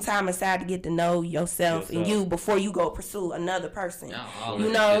 Put some time aside to get to know yourself and you before you go pursue another person. You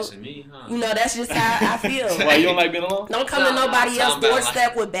know, that's just how I feel. Why you don't like being alone? Don't come to nobody else's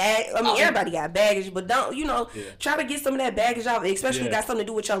doorstep with bag. I mean, everybody got baggage, but don't try to get some of that baggage off. Especially got something to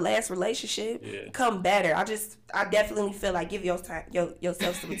do with your last relationship. Come better. I definitely feel like give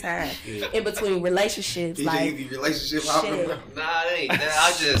yourself some time in between relationships. Like relationship. Nah, it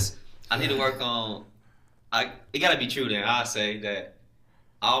ain't. I need to work on it gotta be true. Then I say that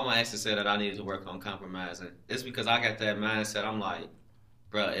all my exes said that I needed to work on compromising. It's because I got that mindset. I'm like,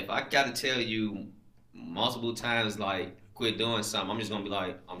 bro, if I gotta tell you multiple times, like, quit doing something, I'm just gonna be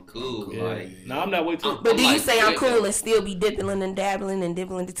like, I'm cool. Yeah. Like, no, I'm not waiting. But do you say I'm cool and still be dipping and dabbling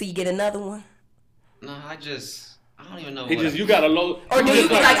until you get another one? No, I don't even know. You got a low. Or do you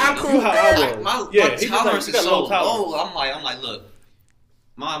be like, I'm cool? My tolerance is so low. I'm like, look,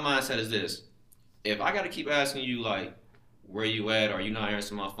 my mindset is this: if I gotta keep asking you like, where you at, or you not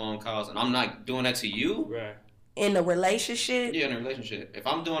answering my phone calls, and I'm not doing that to you, right? In the relationship, yeah, in a relationship. If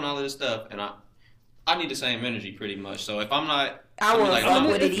I'm doing all of this stuff, and I need the same energy pretty much. So if I'm not, I won't fuck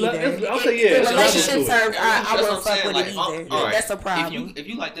with it either. I'll say yeah. In relationship terms, I won't fuck with it either. Right. That's a problem. If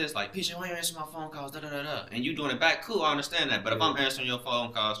you like this, like, Peach, why you answering my phone calls, and you doing it back, cool, I understand that. But if I'm answering your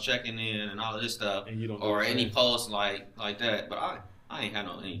phone calls, checking in, and all of this stuff, and you don't or any posts like that, but I ain't had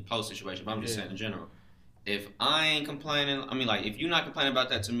any post situation. But I'm just saying in general. If I ain't complaining, I mean, like, if you're not complaining about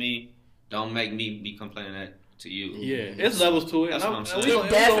that to me, don't make me be complaining that to you. Yeah, it's levels to it. That's what I'm saying. It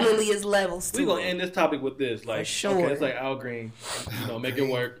definitely is levels to it. We're going to end this topic with this. Like, sure. Okay, it's like Al Green, make it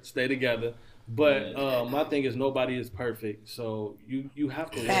work, stay together. But my thing is nobody is perfect. So you have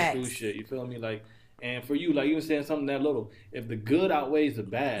to work through shit. You feel me? Like, and for you, like you were saying something that little, if the good outweighs the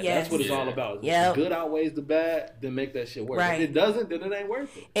bad, that's what it's all about. If the good outweighs the bad, then make that shit work. Right. If it doesn't, then it ain't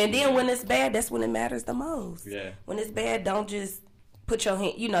worth it. And then when it's bad, that's when it matters the most. Yeah. When it's bad, don't just put your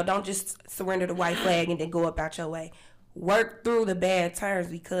hand, don't just surrender the white flag and then go about your way. Work through the bad times,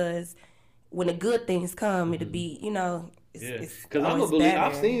 because when the good things come, it'll be, because I'm a believer.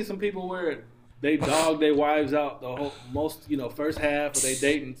 I've seen some people where they dog their wives out the whole first half of their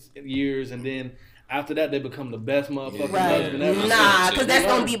dating years, and then after that they become the best motherfucking husband ever. Nah, because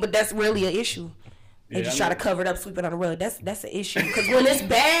that's really an issue. They just try to cover it up, sweep it on the rug. That's an issue. Because when it's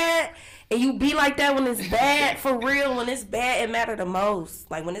bad, and you be like that when it's bad, for real, when it's bad, it matter the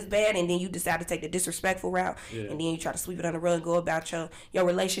most. Like when it's bad, and then you decide to take the disrespectful route, and then you try to sweep it on the rug and go about your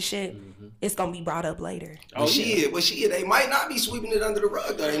relationship, it's gonna be brought up later. But they might not be sweeping it under the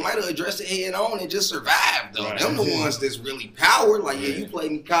rug though. They might have addressed it head on and just survived though. Right. Them the ones that's really power. Like you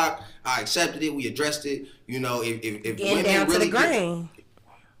played me cock, I accepted it, we addressed it. If getting down to the grain.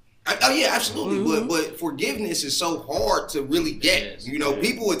 Oh yeah, absolutely. But forgiveness is so hard to really get.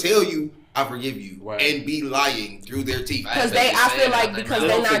 People will tell you, "I forgive you," and be lying through their teeth. Because I feel like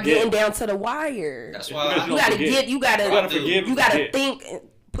they're not getting down to the wire. That's why you gotta think.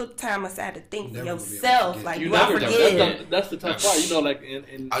 Put time aside to think for yourself. Like, you forgive. That's the tough part. Like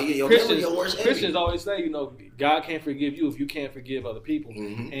in Christians always say, God can't forgive you if you can't forgive other people.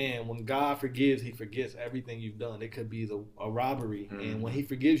 And when God forgives, He forgets everything you've done. It could be a robbery, and when He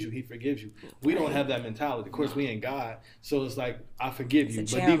forgives you, He forgives you. We don't have that mentality. Of course, we ain't God, so it's like, I forgive you,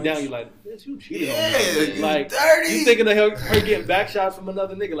 but deep down you're like, bitch, you cheated on me. Like, dirty. You thinking of her getting back shots from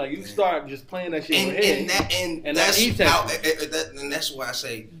another nigga. Like, you start just playing that shit in your head, and that's why I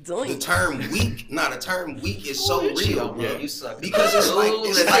say. The term weak, not a term weak, is so real, bro. You suck. Because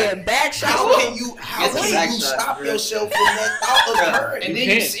it's like back shot. How can you stop yourself from that thought occurring? And then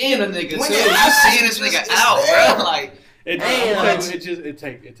you seeing a nigga, so you seeing this nigga out, bro. Like. It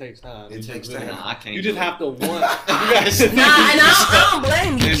takes time. It takes time. I can't. You just have to want. And I don't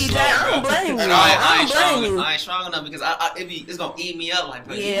blame you, TJ. I don't blame you. I ain't strong enough because it's gonna eat me up. Like,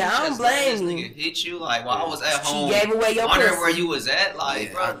 I don't blame you. Nigga hit you like while I was at home. She gave away your wondering where you was at.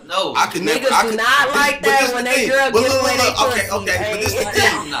 Like, bro, no. Niggas do not like that when they girl give away their pussy. Okay, but this the thing.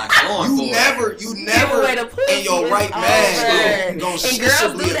 I'm not going for it. You never in your right mind gonna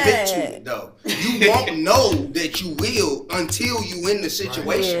sensibly admit to it though. You won't know that you will until you in the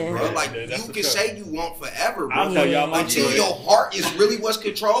situation, bro. Like, you can say you want forever, bro. I'll tell y'all my until story. your heart is really what's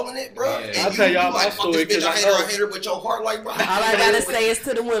controlling it, bro. And I'll tell y'all my story because I hate her, but your heart like, bro. All I gotta say is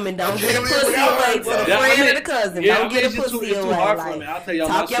to the women, don't get a pussy away to the friend or the cousin. Don't get a pussy away. I'll tell y'all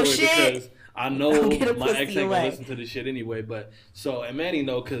my story because I know my ex ain't gonna listen to this shit anyway. But and Manny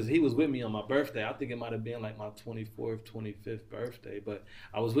know because he was with me on my birthday. I think it might have been like my 24th, 25th birthday. But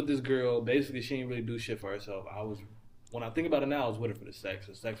I was with this girl. Basically, she didn't really do shit for herself. When I think about it now, I was with her for the sex.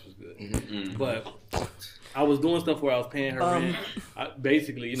 The sex was good. But I was doing stuff where I was paying her rent. I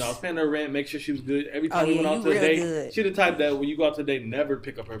was paying her rent, make sure she was good. Every time we went out to a date, she the type that when you go out to a date, never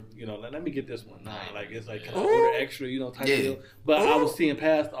pick up her, like, let me get this one. Nah, like, it's like, can I order extra, type deal. But I was seeing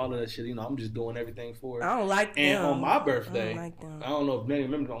past all of that shit. I'm just doing everything for her. I don't like them. And on my birthday, I don't know if many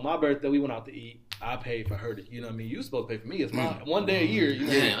remember, on my birthday, we went out to eat. I paid for her to, you know what I mean? You supposed to pay for me. It's my one day a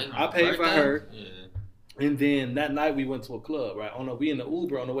year. I paid for her. Yeah. And then that night we went to a club, right? We in the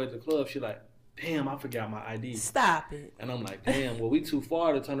Uber on the way to the club. She like, damn, I forgot my ID. Stop it. And I'm like, damn, well, we too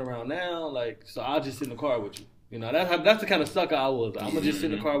far to turn around now. Like, so I'll just sit in the car with you. You know, that's the kind of sucker I was. I'm going to just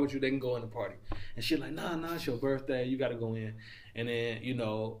sit in the car with you. They can go in the party. And she's like, nah, it's your birthday. You got to go in. And then, you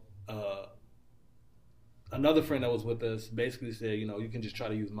know, another friend that was with us basically said, you know, you can just try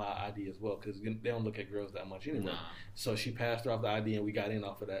to use my ID as well because they don't look at girls that much anyway. Nah. So she passed her off the ID and we got in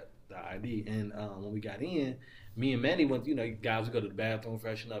off of the ID. And when we got in, me and Manny went, you know, guys, we go to the bathroom,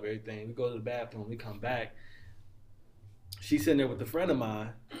 freshen up, everything. We go to the bathroom, we come back. She's sitting there with a friend of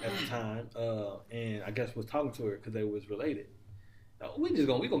mine at the time, and I guess was talking to her because they was related. We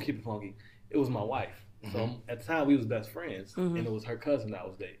gonna keep it funky. It was my wife. Mm-hmm. So at the time we was best friends, and it was her cousin that I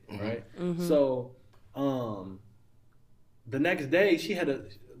was dating, right? Mm-hmm. So the next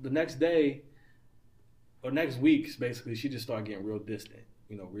week, basically, she just started getting real distant.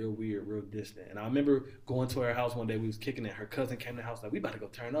 You know, real weird, real distant. And I remember going to her house one day, we was kicking it. Her cousin came to the house like, we about to go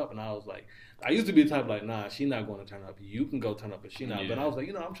turn up. And I was like, I used to be the type like, nah, she not going to turn up. You can go turn up, but she not. Yeah. But I was like,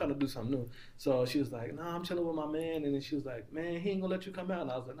 you know, I'm trying to do something new. So she was like, nah, I'm chilling with my man. And then she was like, man, he ain't gonna let you come out.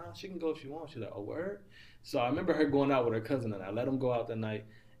 And I was like, nah, she can go if she wants. She's like, oh, word? So I remember her going out with her cousin and I let them go out that night.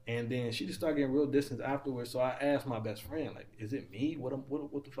 And then she just started getting real distant afterwards. So I asked my best friend, like, is it me? What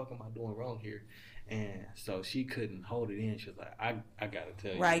the fuck am I doing wrong here? And so she couldn't hold it in. She was like, I gotta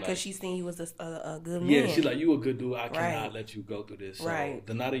tell you. Right, because she seen you was a good man. Yeah, she's like, you a good dude. I cannot let you go through this. So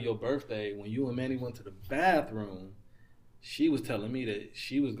the night of your birthday, when you and Manny went to the bathroom, she was telling me that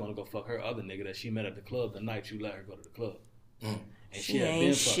she was going to go fuck her other nigga that she met at the club the night you let her go to the club. And she had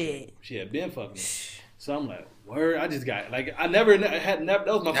been fucking. She had been fucking him. So I'm like, word, I just got, like, I never, that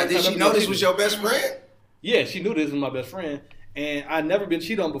was my first time. Did she know this was your best friend? Yeah, she knew this was my best friend. And I'd never been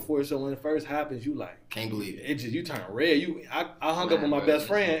cheated on before, so when it first happens, you like can't believe it. It just you turn red. I hung up on my best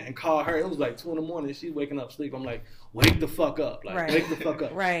friend and called her. It was like 2 a.m. She's waking up sleep. I'm like, wake the fuck up, like wake the fuck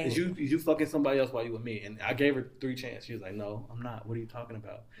up. Right? Is you fucking somebody else while you with me? And I gave her 3 chances. She was like, no, I'm not. What are you talking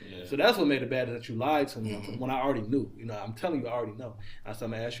about? Yeah. So that's what made it bad that you lied to me when I already knew. You know, I'm telling you, I already know. I said,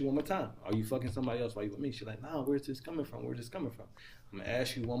 I'm gonna ask you one more time. Are you fucking somebody else while you with me? She's like, nah. Where's this coming from? Where's this coming from? I'm gonna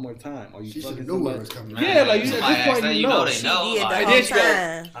ask you one more time. Are you fucking somebody else? Yeah, like you at this point you know. They know. And then she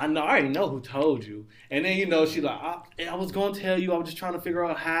goes, I know. I already know who told you. And then, you know, she like, I was going to tell you. I was just trying to figure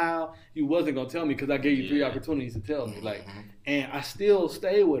out how you wasn't going to tell me because I gave you 3 opportunities to tell me. Like, and I still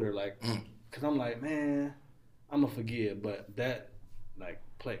stay with her, like, because I'm like, man, I'm going to forgive. But that, like,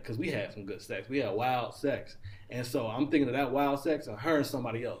 play, because we had some good sex. We had wild sex. And so I'm thinking of that wild sex and her and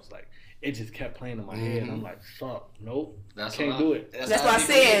somebody else. Like, it just kept playing in my head. And I'm like, fuck, nope. Can't do it. That's why I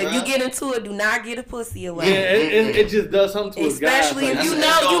said, you get into it, do not get a pussy away. Yeah, it just does something to us guys. Especially if you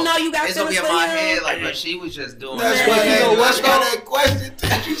know you got feelings for him. It's gonna be in my head, like, but she was just doing that. But you know what's that question?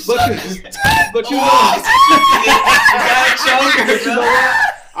 But you know, you know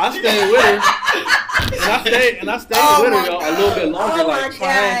what? I stayed with her. And I stayed with her a little bit longer, like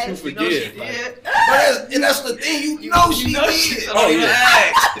trying to forgive. And that's the thing, you know she did. Oh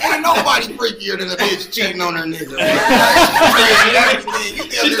yeah. Ain't nobody freakier than a bitch cheating on her nigga.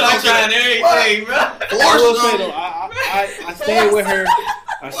 She started trying everything, bro. I will say though, I stayed with her.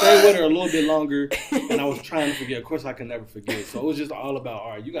 I stayed with her a little bit longer, and I was trying to forget. Of course, I can never forget. So it was just all about,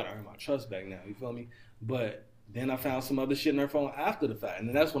 all right, you got to earn my trust back now. You feel me? But then I found some other shit in her phone after the fact. And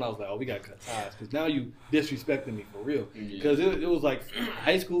then that's when I was like, oh, we got to cut ties. Because now you disrespecting me for real. Because it was like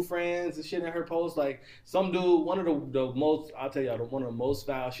high school friends and shit in her post. Like some dude, one of the most, I'll tell y'all, one of the most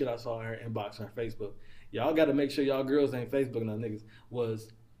foul shit I saw in her inbox on her Facebook. Y'all got to make sure y'all girls ain't Facebooking no niggas.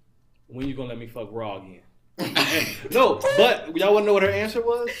 Was, when you going to let me fuck raw again? No, but y'all want to know what her answer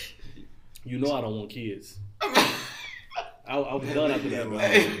was? You know I don't want kids. I was done after that, bro.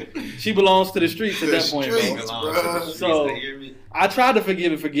 She belongs to the streets at that point, bro. So I tried to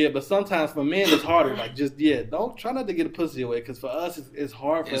forgive, but sometimes for men it's harder. Like, just don't try not to get a pussy away, because for us it's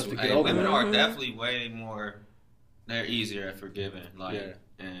hard for us to get over. Women are definitely way more. They're easier at forgiving, like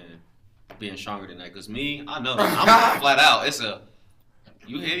and being stronger than that. Because me, I know I'm flat out. It's a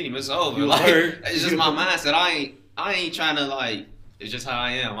you hit him, it's over. Like, it's just my mindset. I ain't trying to like. It's just how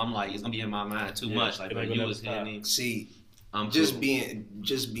I am. I'm like, it's gonna be in my mind too much. Like, bro, you was hitting him. See. Just being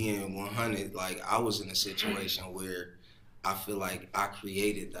 100, like I was in a situation where I feel like I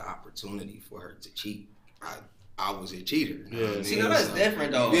created the opportunity for her to cheat. I was a cheater. Yeah. See, that's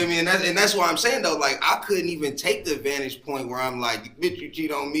different though. You know what I mean? And that's why I'm saying though, like I couldn't even take the vantage point where I'm like, bitch, you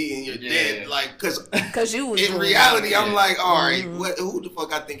cheat on me and you're dead. Like, cause you was in reality, I'm like, all right, who the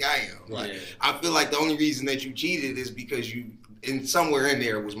fuck I think I am? Like, I feel like the only reason that you cheated is because you. And somewhere in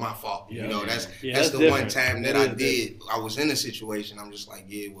there it was my fault. You know, that's the one time that I did. I was in a situation. I'm just like,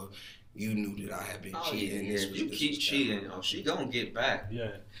 well, you knew that I had been cheating. Yeah. You keep cheating, she gonna get back.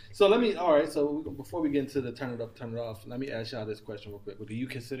 Yeah. So before we get into the turn it up, turn it off, let me ask y'all this question real quick. Do you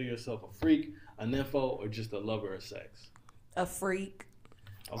consider yourself a freak, a nympho, or just a lover of sex? A freak.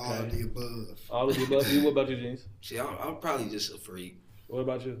 Okay. All of the above. All of the above. What about you, Jeans? See, I'm probably just a freak. What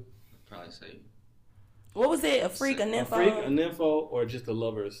about you? I'd probably say. What was it? A freak, a nympho? A freak, a nympho, or just a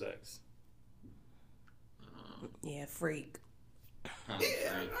lover of sex? Yeah, freak.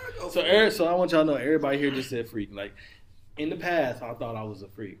 So I want y'all to know, everybody here just said freak. Like, in the past, I thought I was a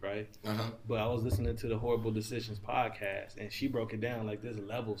freak, right? But I was listening to the Horrible Decisions podcast, and she broke it down like there's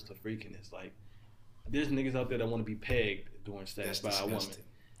levels to freakiness. Like, there's niggas out there that want to be pegged during sex by a woman.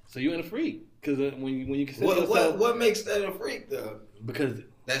 So you're a freak, because when you consider yourself, what makes that a freak though? Because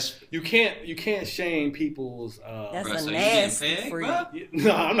that's you can't shame people's. That's a nasty freak.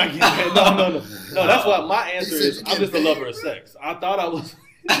 No, I'm not getting paid. No. That's why my answer is I'm just a lover of sex. I thought I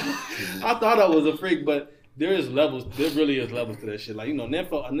was a freak, but there is levels. There really is levels to that shit. Like, a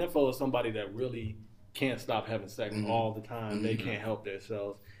nympho is somebody that really can't stop having sex all the time. Mm-hmm. They can't help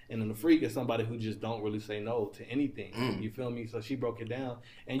themselves. And then the freak is somebody who just don't really say no to anything. You feel me? So she broke it down.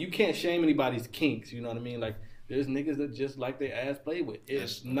 And you can't shame anybody's kinks, you know what I mean? Like, there's niggas that just like their ass played with.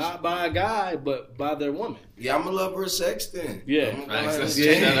 It's not by a guy, but by their woman. Yeah, I'm a lover of sex then. Yeah. Answer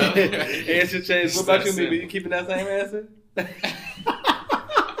change. What about you, Mimi? You keeping that same answer?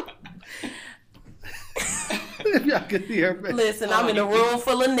 If y'all could see her face. Listen, I'm in a room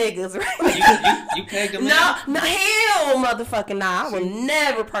full of niggas right You pegged them? No, hell motherfucking nah. I would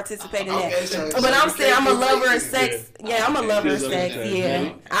never participate in that. But I'm saying I'm a lover of sex. Yeah, I'm a lover of sex.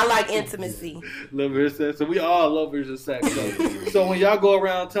 Yeah. I like intimacy. Lover of sex. So we all lovers of sex. So when y'all go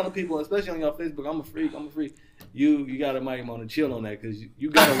around telling people, especially on your Facebook, I'm a freak. You gotta might want to chill on that, because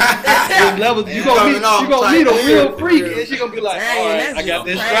you gotta levels. You gonna meet a real freak, and she gonna be like, all right, I got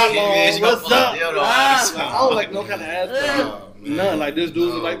this strap on. What's up? I don't like no kind of ass. None. Like, this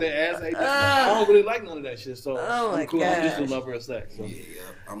dudes like their ass. I don't really like none of that shit. So I'm cool. I'm just a lover of sex. So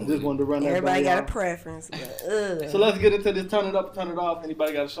I just wanted to run that. Everybody got a preference. So let's get into this. Turn it up, turn it off.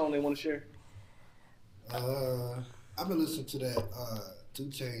 Anybody got a song they want to share? I've been listening to that 2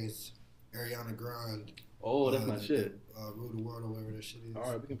 Chainz, Ariana Grande. Oh, that's my shit. Rule the World or whatever that shit is.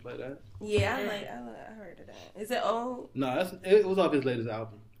 All right, we can play that. Yeah, I heard of that. Is it old? No, it was off his latest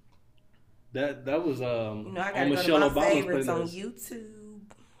album. That was I gotta Michelle go to my favorites on YouTube.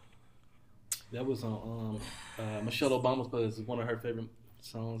 That was on Michelle Obama's playlist. It's one of her favorite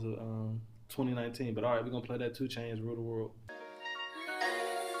songs of 2019. But all right, we're gonna play that 2 Chainz, Rule the World.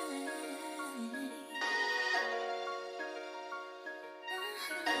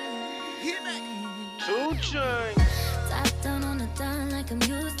 Top down on the dime like I'm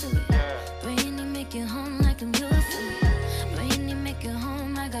used to it. Brainy make it home like I'm used to it. Brainy make it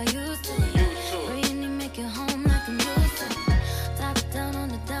home like I used to it. Brainy make it home like I'm used to it. Top down on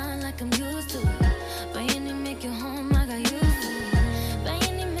the dime like I'm used to it. Brainy make it home like I used to it.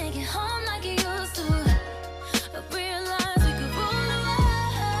 Brainy make it home like you used to it. I realized we could rule the world.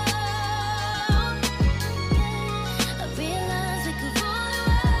 I realized we could rule the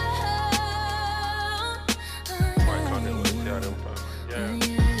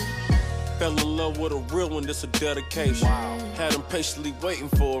Fell in love with a real one, that's a dedication. Had him patiently waiting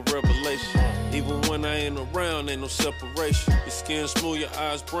for a revelation. Even when I ain't around, ain't no separation. Your skin smooth, your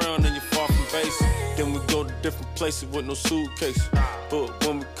eyes brown, and you're far from basic. Then we go to different places with no suitcase. But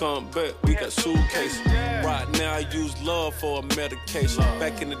when we come back, we got suitcases. Right now, I use love for a medication.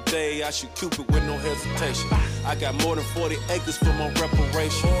 Back in the day, I shoot Cupid with no hesitation. I got more than 40 acres for my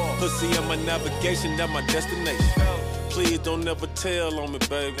reparation. Pussy on my navigation, that's my destination. Please don't never tell on me,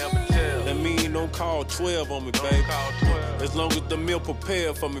 baby. That mean don't call 12 on me, baby. As long as the meal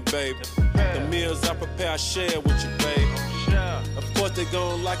prepared for me, baby. The meals I prepare, I share with you, baby. Of course they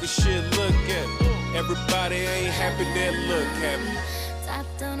gon' like a shit, look at me. Everybody ain't happy, they look happy. Top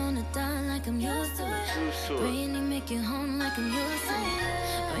down on the dime like I'm used to it. Brainy make it home like I'm used to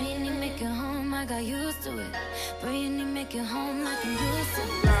it. Brainy make it home, I got used to it. Brainy make it home like I'm used to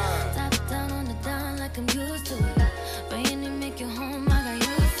it. Top down on the dime like I'm used to it. Brainy make it home, I got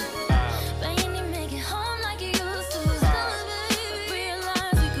used to it. Brainy make it home like you used to it. I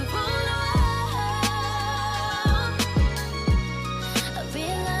realized we could rule the world. I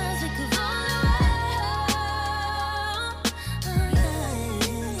realized we could rule the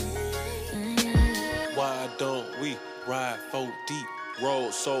world. Why don't we ride 4 deep,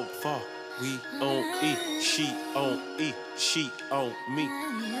 roll so far? We on E, she on E, she on me.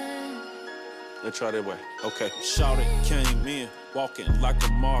 Let's try that way. Okay. Shawty came in, walking like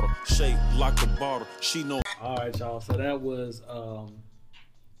a model, shaped like a bottle. She know. All right, y'all. So that was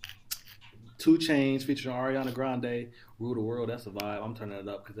 2 Chainz featuring Ariana Grande, Rule the World. That's a vibe. I'm turning it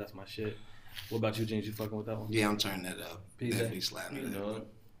up because that's my shit. What about you, James? You fucking with that one? Yeah, I'm turning that up. PJ? Definitely slapping it up.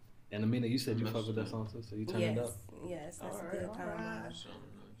 And Amina, you said you fuck with that song too, so you turn it up? Yes, that's a good time.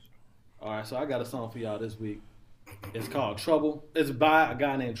 All right, so I got a song for y'all this week. It's called Trouble. It's by a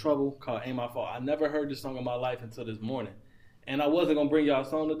guy named Trouble called Ain't My Fault. I never heard this song in my life until this morning. And I wasn't going to bring y'all a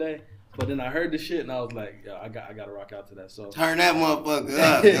song today, but then I heard this shit and I was like, yo, I got to rock out to that. So turn that motherfucker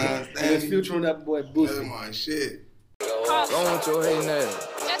up, man. It's featuring that boy Boosie. That's my shit. Go with your hating ass.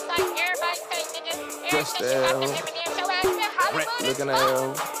 Just like everybody say, Just looking at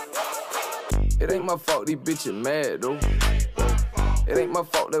you. It ain't my fault these bitches mad though. It ain't my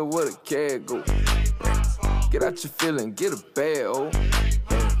fault that where the cat go. Get out your feeling, get a bag, oh.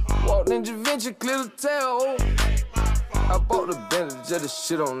 Walk Ninja Venture, clear the tail, oh. I bought the Bentley just to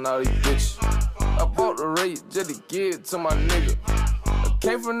shit on all these bitches. I bought the rate just to give it to my nigga. I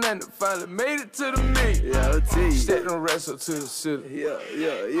came from nothing, finally made it to the me. Yeah, I'll tell you. Set and wrestle to the city. Yeah.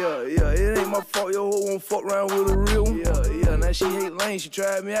 It ain't my fault your hoe won't fuck around with a real one. Yeah. Now she hate lane, she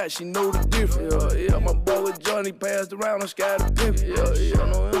tried me out, she know the difference. Yeah. My boy with Johnny passed around on Sky the Pimp. Yeah.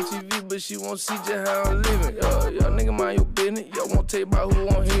 No MTV, but she won't see just how I'm living. Yeah. Nigga mind your business. Yeah, won't tell you about who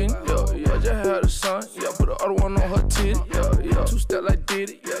I'm hitting. Yeah. Just had a son. Yeah, put the other one on her titty. Yeah. 2 step like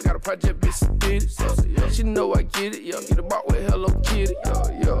did it. Yeah, got a project bitch did it. Yeah. She know I get it. Yeah, get a box with Hello Kitty.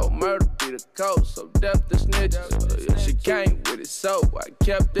 Yeah. Murder be the code, so death the snitches. Yeah, she came with it, so I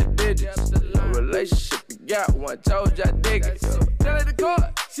kept the digits. Relationship we got one, told you I dig it. Tell at the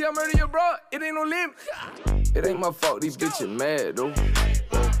court, see I murder your bro, it ain't no limit. It ain't my fault these bitches mad though.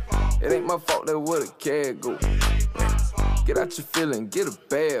 It ain't my fault that where the cat go. Get out your feeling, get a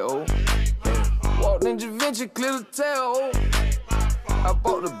bag, oh. Walk Ninja Venture, clear the tail, oh. I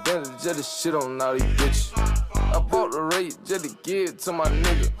bought the Bentley just to shit on all these bitches. I bought the rate just to give it to my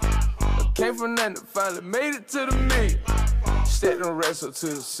nigga. I came from nothing, finally made it to the me. Set and wrestle to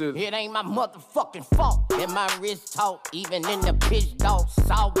the city. It ain't my motherfucking fault that my wrist talk, even in the pitch dog.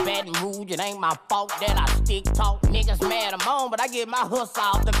 South Baton Rouge, it ain't my fault that I stick talk. Niggas mad I'm on, but I get my hustle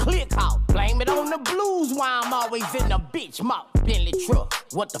off the click out. Blame it on the blues, why I'm always in the bitch mouth. Bentley truck,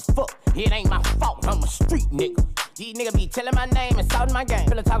 what the fuck? It ain't my fault, I'm a street nigga. These niggas be telling my name and shouting my game.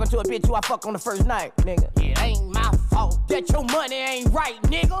 Feeling talking to a bitch who I fuck on the first night, nigga. It ain't my fault that your money ain't right,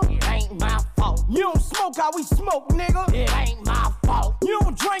 nigga. It ain't my fault. You don't smoke how we smoke, nigga. It ain't my fault. You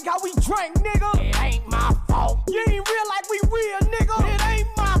don't drink how we drink, nigga. It ain't my fault. You ain't real like we real, nigga. It ain't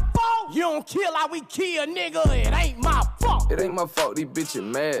my fault. You don't kill how we kill, nigga. It ain't my fault. It ain't my fault these bitches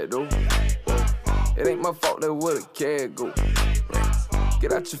mad though. It ain't my fault that where the cat go.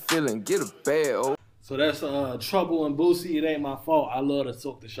 Get out your feeling, get a bag, oh. So that's Trouble and Boosie. It ain't my fault. I love the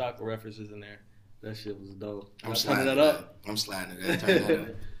Silk the Shocker references in there. That shit was dope. I'm sliding that up. I'm sliding it. Turn that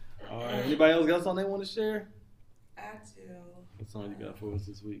up. All right. Anybody else got something they want to share? I do. What song you got for us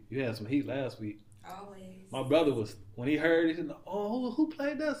this week? You had some heat last week. Always. My brother was, when he heard it, he said, "Oh, who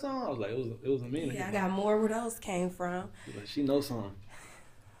played that song?" I was like, "It was Amina." Yeah, I got more where those came from. Like, she knows song.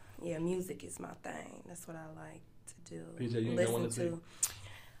 Yeah, music is my thing. That's what I like to do. PJ, you got one to say?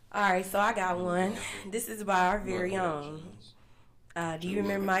 All right, so I got one. This is by our very own. Do you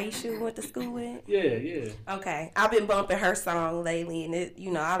remember Maisha we went to school with? Yeah. Okay, I've been bumping her song lately, and it,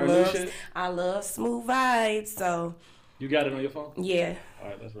 I love smooth vibes. So you got it on your phone? Yeah. All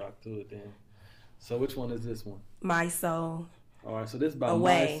right, let's rock to it then. So which one is this one? My Soul. All right, so this is by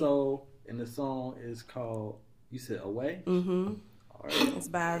My Soul, and the song is called, you said Away? Mm-hmm. All right. It's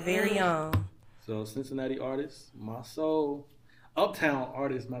by our very own. So Cincinnati artist, My Soul. Uptown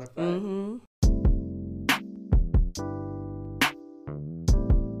artist, matter of fact. Mm-hmm.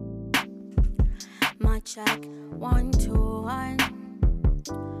 My check, 1, 2, 1.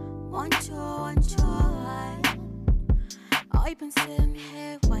 1, 2, 1, 2, 1. I've been sitting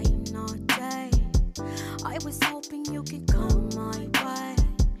here waiting all day. I was hoping you could come my way.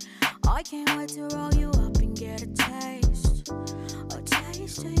 I can't wait to roll you up and get a taste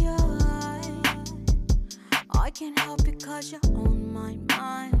of your eyes. I can't help it cause you're on my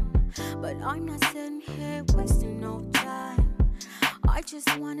mind, but I'm not sitting here wasting no time. I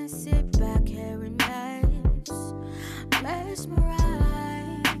just wanna sit back here and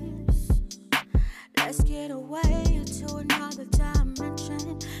mesmerize. Let's get away to another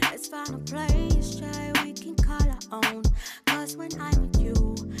dimension. Let's find a place where we can call our own. Cause when I'm with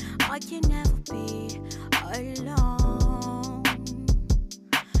you, I can never be alone.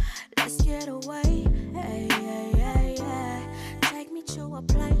 Let's get away, hey, hey, hey, hey. Take me to a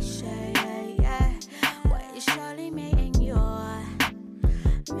place, hey, hey, hey, where it's surely me and you.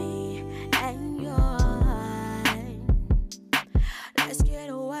 Let's get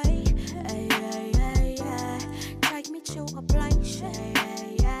away, hey,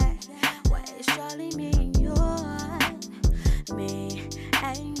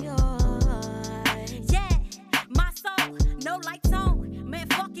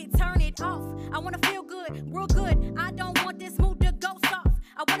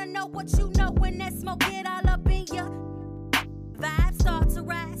 know what you know when that smoke get all up in ya. Vibes start to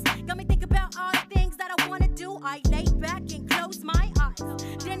rise. Got me think about all the things that I wanna do. I lay back and close my eyes.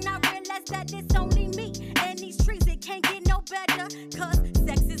 Then I realize that it's only me and these trees. It can't get no better. Cause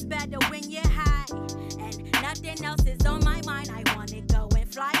sex is better when you're high. And nothing else is on my mind. I wanna go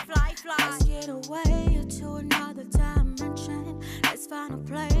and fly, fly, fly. Let's get away to another dimension. Let's find a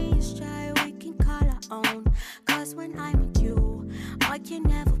place, try we can call our own. Cause when I'm with you, I can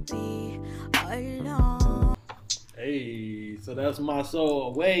never be alone. Hey, so that's My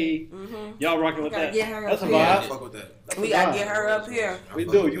Soul Away. Mm-hmm. Y'all rocking with that? That's a vibe. Fuck with that. We gotta get her up here. We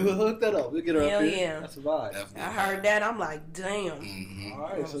do. You hook that up. We'll get her up here. Yeah. That's a vibe. I heard that. I'm like, damn. Mm-hmm. All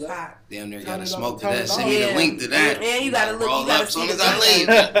right, so that. Damn near gotta smoke to that. Send me the link to that. Yeah, you gotta look. Roll You gotta up see soon the as I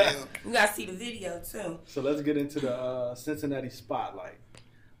leave. You gotta see the video too. So let's get into the Cincinnati Spotlight.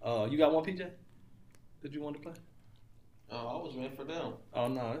 You got one, PJ? Did you want to play? Oh, I was waiting for them. Oh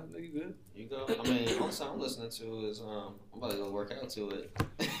no, you good? You go. I mean, the only song I'm listening to is I'm about to go work out to it.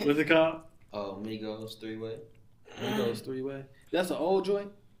 What's it called? Oh, Migos 3-Way. Migos 3-Way. That's an old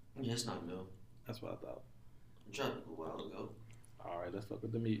joint. Yeah, it's not new. That's what I thought. I dropped it a while ago. All right, let's fuck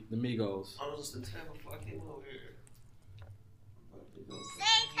with the Migos. I was listening to it before I came over here.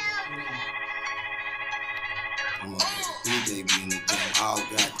 Come on, DJ be in the gym all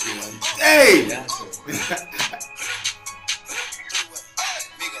goddamn day.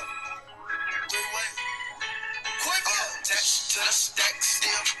 To the stack,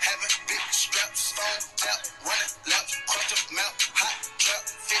 still having big straps on tap, running laps, crunch up mouth, hot trap,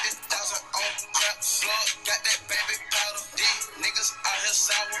 50,000 on crap, slug, got that baby powder. These niggas out here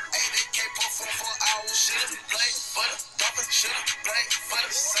sour, 80K for 4 hours. Should've played for the Dolphins, should've played for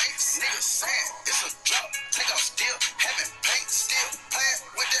the Saints. Niggas saying it's a drop, take off still, having paint, still playing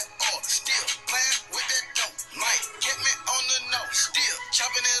with that oil, still playing with that dope. Might get me on the nose, still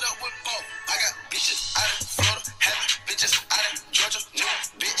chopping it up with both. I got bitches out of Florida, having bitches out of Georgia. New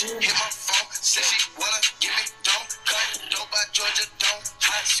bitch hit my phone, said she wanna give me dome. Cut dope by Georgia Dome.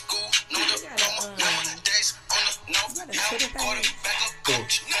 High school, no diploma. Nowadays on the no. Now quarterback a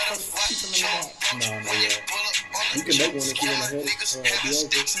coach. Not a watch. You can make one if you want to hit it. I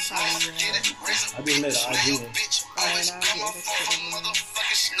just made an IG one. Always come up for a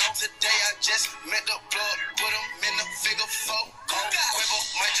motherfucking snow. Today I just met the plug, put him in the figure 4. Quavo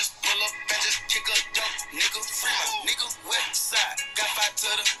might just pull up and just kick a dope. Nigga, free my nigga west side. Got 5 to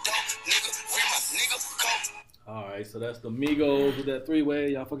the dope. Nigga, free my nigga coat. All right, so that's the Migos with that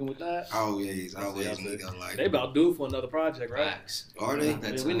 3-Way. Y'all fucking with that? Always Migos like. They about due for another project, right? Are they?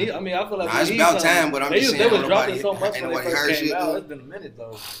 Yeah, we need. I mean, I feel like it's about time, but I'm just saying. They was dropping so much when they first came shit, out. It's been a minute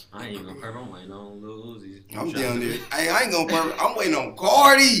though. I ain't even heard. I'm waiting on Lil Uzi. I'm down there. Hey, I ain't gonna purpose. I'm waiting on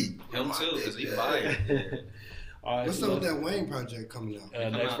Cardi. Him too, because he fired. All right, what's up with that Wayne project coming out?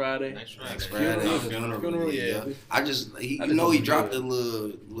 Next Friday. Next Friday. Funeral, yeah. I just he dropped a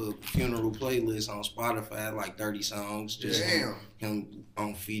little funeral playlist on Spotify, like 30 songs. Just him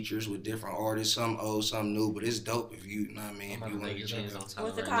on features with different artists, some old, some new. But it's dope if you know what I mean. If you want to check it out.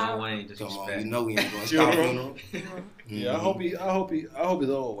 What's it called? Come on, you know we ain't gonna stop funeral. Yeah, I hope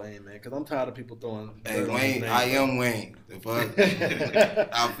it's old Wayne, man, because I'm tired of people throwing. Hey Wayne, I am Wayne. The fuck?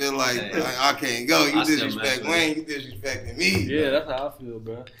 I feel like I can't go. You disrespect Wayne, you disrespecting me. Yeah, that's how I feel,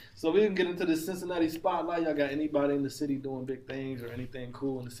 bro. So we can get into the Cincinnati Spotlight. Y'all got anybody in the city doing big things or anything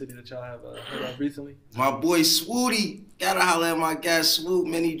cool in the city that y'all have heard of recently? My boy Swooty, gotta holler at my guy Swoop,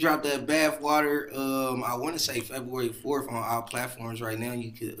 man. He dropped that Bathwater. I want to say February 4th on all platforms right now.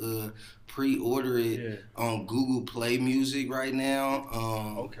 You could pre-order it on Google Play Music right now.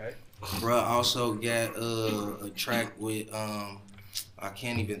 Okay. Bruh also got a track with I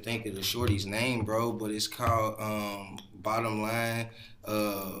can't even think of the shorty's name, bro, but it's called Bottom Line.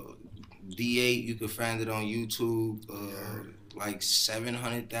 D8, you can find it on YouTube. Like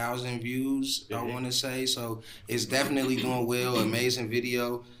 700,000 views, I want to say. So it's definitely doing well. Amazing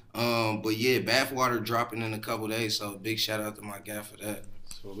video. But yeah, Bathwater dropping in a couple days. So big shout out to my guy for that.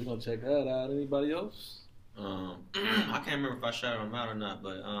 So we're gonna check that out. Anybody else? I can't remember if I shouted them out or not,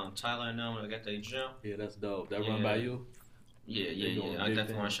 but Tyler and them, I got their gym. Yeah, that's dope. That run by you? Yeah. I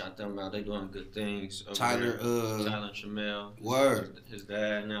definitely want to shout them out. They doing good things. Tyler and Shamel. Word. His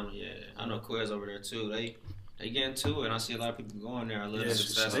dad and them, I know Quiz over there too. They getting to it. I see a lot of people going there. I love the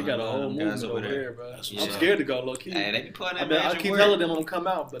success. They got a whole movement over there, bro. Yeah. I'm scared to go low key. Hey, they be putting that I keep telling them I'm gonna come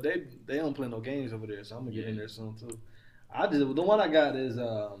out, but they don't play no games over there, so I'm gonna get in there soon too. The one I got is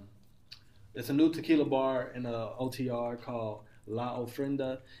it's a new tequila bar in OTR called La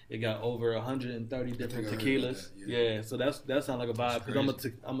Ofrenda. It got over 130 different tequilas. Yeah, so that sounds like a vibe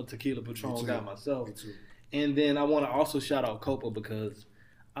because I'm a tequila Patron guy myself. And then I want to also shout out Copa because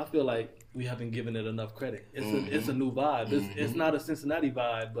I feel like we haven't given it enough credit. It's a new vibe. It's not a Cincinnati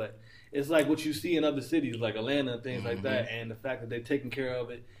vibe, but it's like what you see in other cities like Atlanta and things like that. And the fact that they're taking care of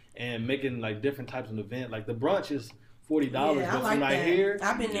it and making like different types of event. Like the brunch is $40, but like tonight that. here,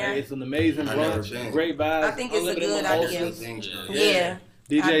 I've been there. It's an amazing brunch, great vibes. I think it's a good idea. Yeah.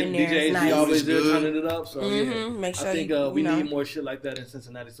 DJ AZ always there turning it up. So Make sure I think we need more shit like that in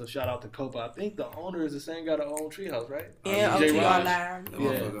Cincinnati. So shout out to Copa. I think the owner is the same guy that owns Treehouse, right? Yeah, OTR Live.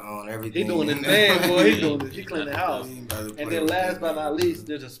 Yeah, own everything. He doing his thing, boy. He doing this. He cleaning the house. And then last but not least,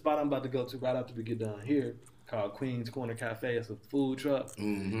 there's a spot I'm about to go to right after we get done here, called Queen's Corner Cafe. It's a food truck,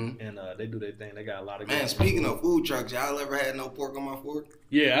 and they do their thing. They got a lot of good speaking of food trucks, y'all ever had No Pork on My Fork?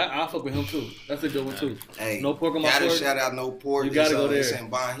 Yeah, I fuck with him too. That's a good one too. Hey, No Pork on My Fork. Gotta shout out No Pork. You gotta go there. It's in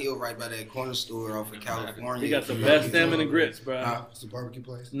Bond Hill, right by that corner store off of California. He got the best salmon and grits, bro. It's a barbecue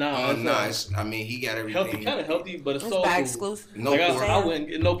place. No, I mean, he got everything. Healthy, kind of healthy, but it's so exclusive. No pork. I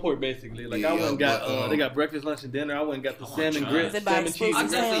went no pork basically. Like I went and got they got breakfast, lunch, and dinner. I went and got the salmon grits, salmon cheese. I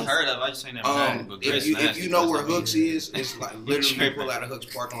definitely heard of. I just ain't never had it. If you know where Hooks is, it's like literally pull out of Hooks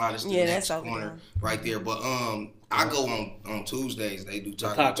parking lot. It's the next corner right there. But I go on Tuesdays. They do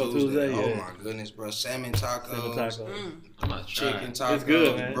Taco Tuesday. Oh my goodness, bro! Salmon tacos, chicken tacos. It's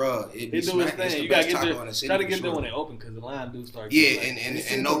good, man. Bro. He do his thing. You gotta get there. Try to get there when they open because the line do start. Yeah,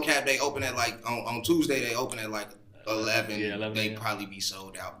 and no cap. They open at like on Tuesday. They open at like 11. Yeah, 11. They probably be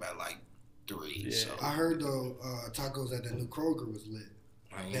sold out by like 3. Yeah. So I heard though tacos at the new Kroger was lit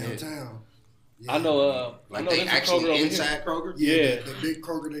downtown. Yeah. I know they actually inside Kroger? Yeah. The big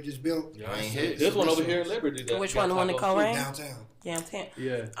Kroger they just built. I ain't hit. There's one over here in Liberty. Which one? The one in Coleraine? Downtown. Downtown.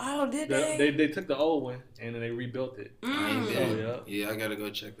 Yeah. Oh, did they? They took the old one and then they rebuilt it. Yeah, I gotta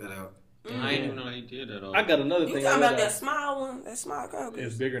go check that out. I didn't even know they did that all. I got another thing. You talking about that small one? That small Kroger?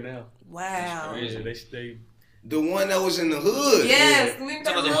 It's bigger now. Wow. Yeah, they the one that was in the hood. Yes, we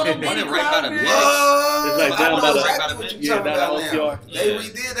got the little bitty right It's like down by the OTR. They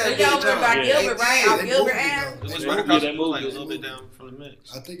redid that. They over by Gilbert, right? On Gilbert Ave. It was right across the like a little bit down from the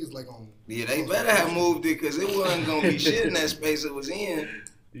mix. I think it's like on. Yeah, they better have moved it because it wasn't gonna be shit in that space it was in.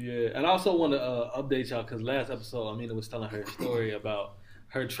 Yeah, and I also want to update y'all because last episode, Amina was telling her story about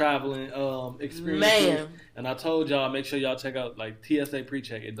her traveling experience. Man. And I told y'all, make sure y'all check out like TSA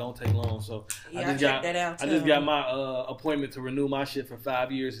pre-check. It don't take long. So I just got my appointment to renew my shit for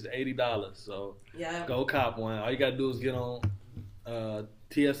 5 years. It's $80. So go cop one. All you gotta do is get on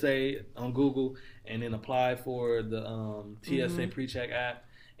TSA on Google and then apply for the TSA pre-check app.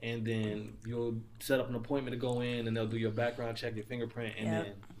 And then you'll set up an appointment to go in, and they'll do your background check, your fingerprint, and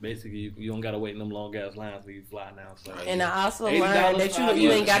then basically you don't gotta wait in them long ass lines when you fly now. So and I also learned that you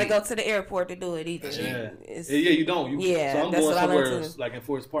ain't gotta go to the airport to do it either. You don't. So I'm going somewhere like in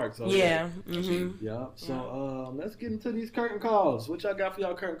Forest Park. So yeah. So let's get into these curtain calls. What y'all got for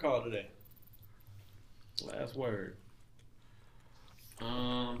y'all curtain call today? Last word.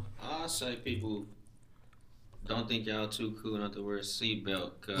 I say people. Don't think y'all too cool not to wear a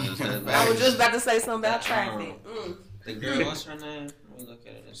seatbelt because I was just about to say something about traffic. The girl, what's her name? Let me look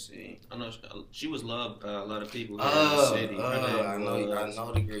at it and see. I know she was loved by a lot of people here in the city. I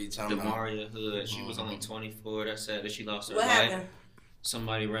know the girl you're talking about. Demaria Hood. She was only 24. That said that she lost her life. Happened?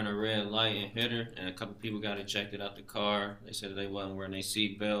 Somebody ran a red light and hit her, and a couple people got ejected out the car. They said that they wasn't wearing their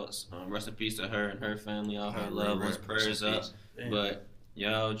seatbelts. Rest in peace to her and her family. All her loved ones. Prayers up. But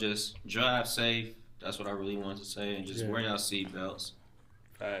y'all just drive safe. That's what I really wanted to say, and just wear y'all seatbelts.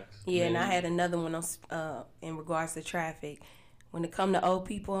 Facts. Yeah, and I had another one on, in regards to traffic. When it come to old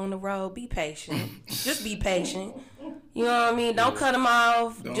people on the road, be patient. Just be patient. You know what I mean? Don't cut them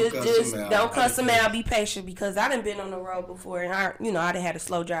off. Don't cuss them out. Be patient because I done been on the road before, and I done had a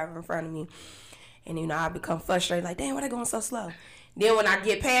slow driver in front of me, and I become frustrated. Like, damn, why they going so slow? Then when I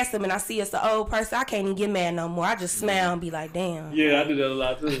get past them and I see it's an old person, I can't even get mad no more. I just smile and be like, damn. Yeah, I do that a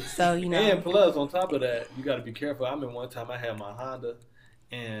lot too. So, And plus, on top of that, you got to be careful. I remember one time I had my Honda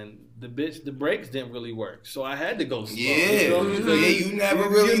and the brakes didn't really work. So I had to go slow. Yeah, you never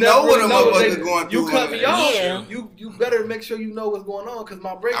really know what a motherfucker going through. You cut me off. Yeah. You better make sure you know what's going on because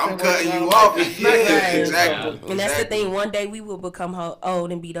my brakes I'm cutting you off. Yeah, exactly. And that's the thing. One day we will become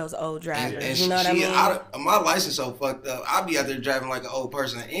old and be those old drivers. And you know what I mean? My license so fucked up. I'll be out there driving like an old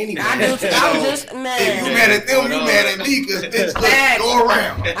person anyway. I do too. I'm just mad. If you mad at them, you mad at me because bitch, go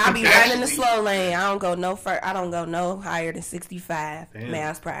around. I'll be right in the slow lane. I don't go no higher than 65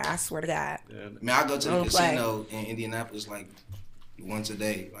 miles per hour. I swear to God. Man, I go to the casino in Indianapolis like once a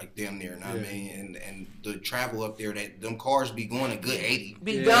day, like damn near. Know what I mean? And the travel up there, that them cars be going a good 80.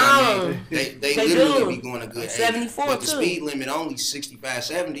 Be gone. They literally be going a good 80. 74 but the too. speed limit only 65,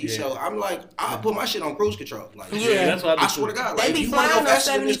 70. So I'm like, I'll put my shit on cruise control. Like, that's what I swear to God, they like, be you flying want to go on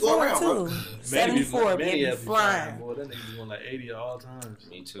faster than this, go 74 around, bro. too. 74, they be flying. Boy, that nigga be going like 80 at all times.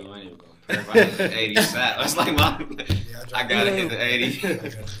 Me too. I ain't even going. I hit the 80 sat. That's like my. I gotta hit the 80.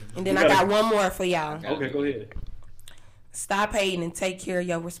 And then I got one more for y'all. Okay, go ahead. Stop hating and take care of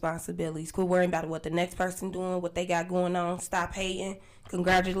your responsibilities. Quit worrying about what the next person doing, what they got going on. Stop hating,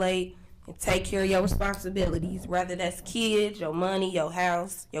 congratulate, and take care of your responsibilities. Whether that's kids, your money, your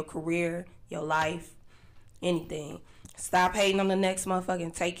house, your career, your life, anything. Stop hating on the next motherfucker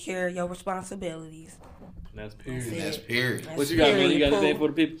and take care of your responsibilities. That's period. That's period. What you got? What you got today for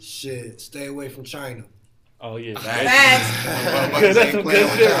the people? Shit, stay away from China. Oh yeah, that's some good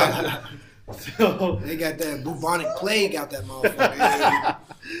shit. So, they got that bubonic plague out that motherfucker.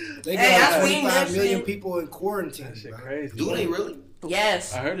 They got 25 million people in quarantine. That shit crazy. Do they really?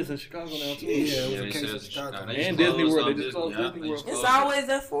 Yes. I heard it's in Chicago now too. Yeah, it was a case in Chicago. And Disney World. They just closed Disney World. It's always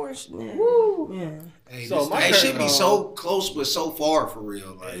that force. Woo. Yeah. Hey, So my It should be curtain so close but so far for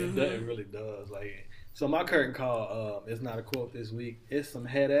real. Like it really does. Like, so my curtain call is not a quote this week. It's some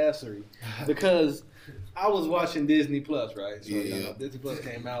head assery because I was watching Disney Plus, right? So Disney Plus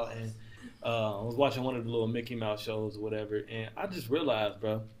came out and I was watching one of the little Mickey Mouse shows or whatever, and I just realized,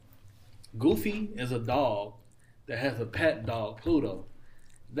 bro, Goofy is a dog that has a pet dog, Pluto.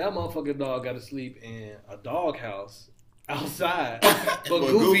 That motherfucking dog got to sleep in a doghouse outside, but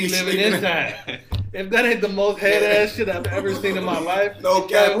Goofy living inside. If that ain't the most head ass shit I've ever seen in my life, no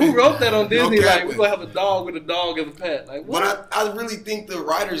cap. Who wrote that on Disney? Like, we're gonna have a dog with a dog as a pet. Like, what? But I really think the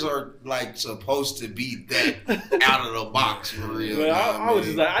writers are like supposed to be that out of the box for real. But I was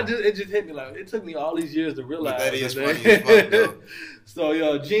just like, it just hit me like it took me all these years to realize that is funny as fuck, though. So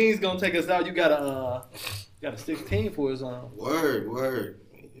yo, Gene's gonna take us out. You got a 16 for us on. Word.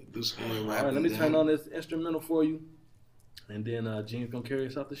 Do some all right, let me turn on this instrumental for you, and then Gene's gonna carry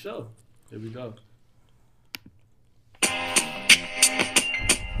us out the show. Here we go.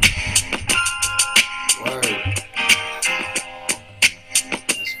 Word.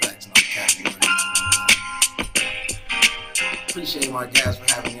 That's facts, no cap. You already know. Appreciate my guys for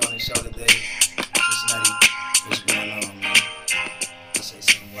having me on the show today. Cincinnati, what's going on, man? I'll say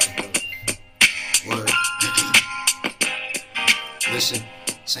something like that. Word. Listen,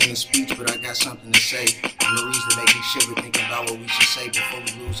 same speech, but I got something to say. And the reason make me shiver thinking about what we should say before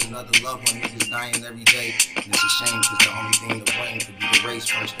we lose another loved one. Niggas dying every day. And it's a shame, cause the only thing to blame could be the race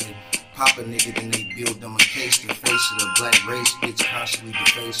first. They pop a nigga, then they build them a case. The face of the black race gets constantly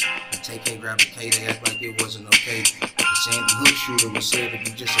defaced. And TK grabbed a K, they act like it wasn't okay. The Sandy Hook shooter was said to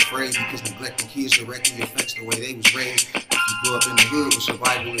be just afraid because neglecting kids directly affects the way they was raised. If you grew up in the hood where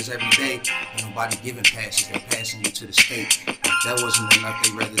survival is every day, ain't nobody giving passes, they're passing you to the state. If that wasn't enough,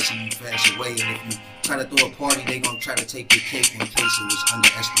 they'd rather see you pass away. And if you try to throw a party, they gon' try to take your cake in case it was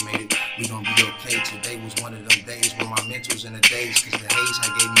underestimated. We gon' be okay. Today was one of them days where my mental's in the days, cause the haze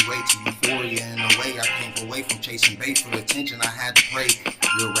had gave me way to euphoria. In a way, I came away from chasing bait for the attention. I had to pray.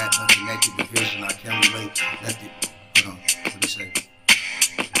 Real rap, unconnected division. I can't relate. Left it. Hold on. What do you say?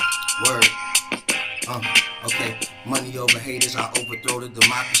 Word. Okay. Money over haters, I overthrow the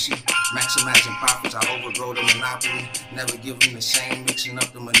democracy. Maximizing profits, I overgrow the monopoly. Never give them the same, mixing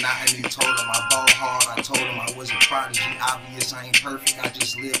up the monotony. Told them I ball hard, I told them I was a prodigy. Obvious, I ain't perfect, I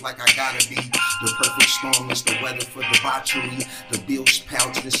just live like I gotta be. The perfect storm is the weather for debauchery. The bills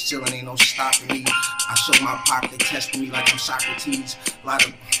pal to the ceiling, ain't no stopping me. I show my pop, they testing me like I'm Socrates. A lot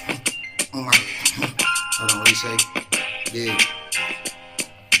of, hold on, what do you say? Yeah.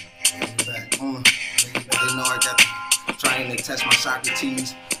 They know I got trying to test my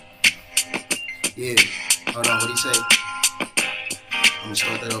Socrates. Yeah. Hold on, what do you say? I'm gonna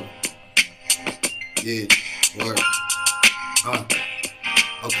start that over. Yeah. Word.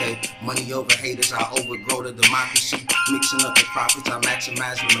 Okay. Money over haters, I overgrow the democracy. Mixing up the profits, I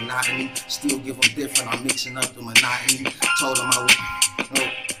maximize the monotony. Still give them different, I'm mixing up the monotony. Told them I was. Oh,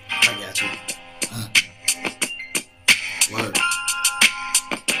 I got you. Word.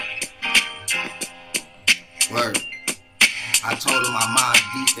 Word. I told them I'm mob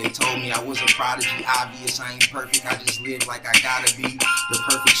deep, they told me I was a prodigy. Obvious, I ain't perfect, I just live like I gotta be. The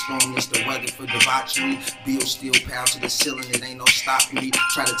perfect storm is the weather for debauchery. Bills still pal to the ceiling, it ain't no stopping me.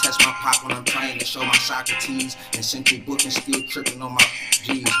 Try to test my pop when I'm trying to show my Socrates. And central booking still tripping on my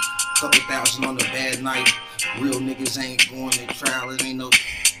G's. Couple thousand on a bad night. Real niggas ain't going to trial, it ain't no.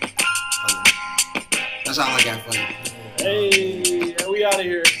 That's all I got for you. Hey, we out of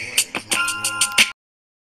here.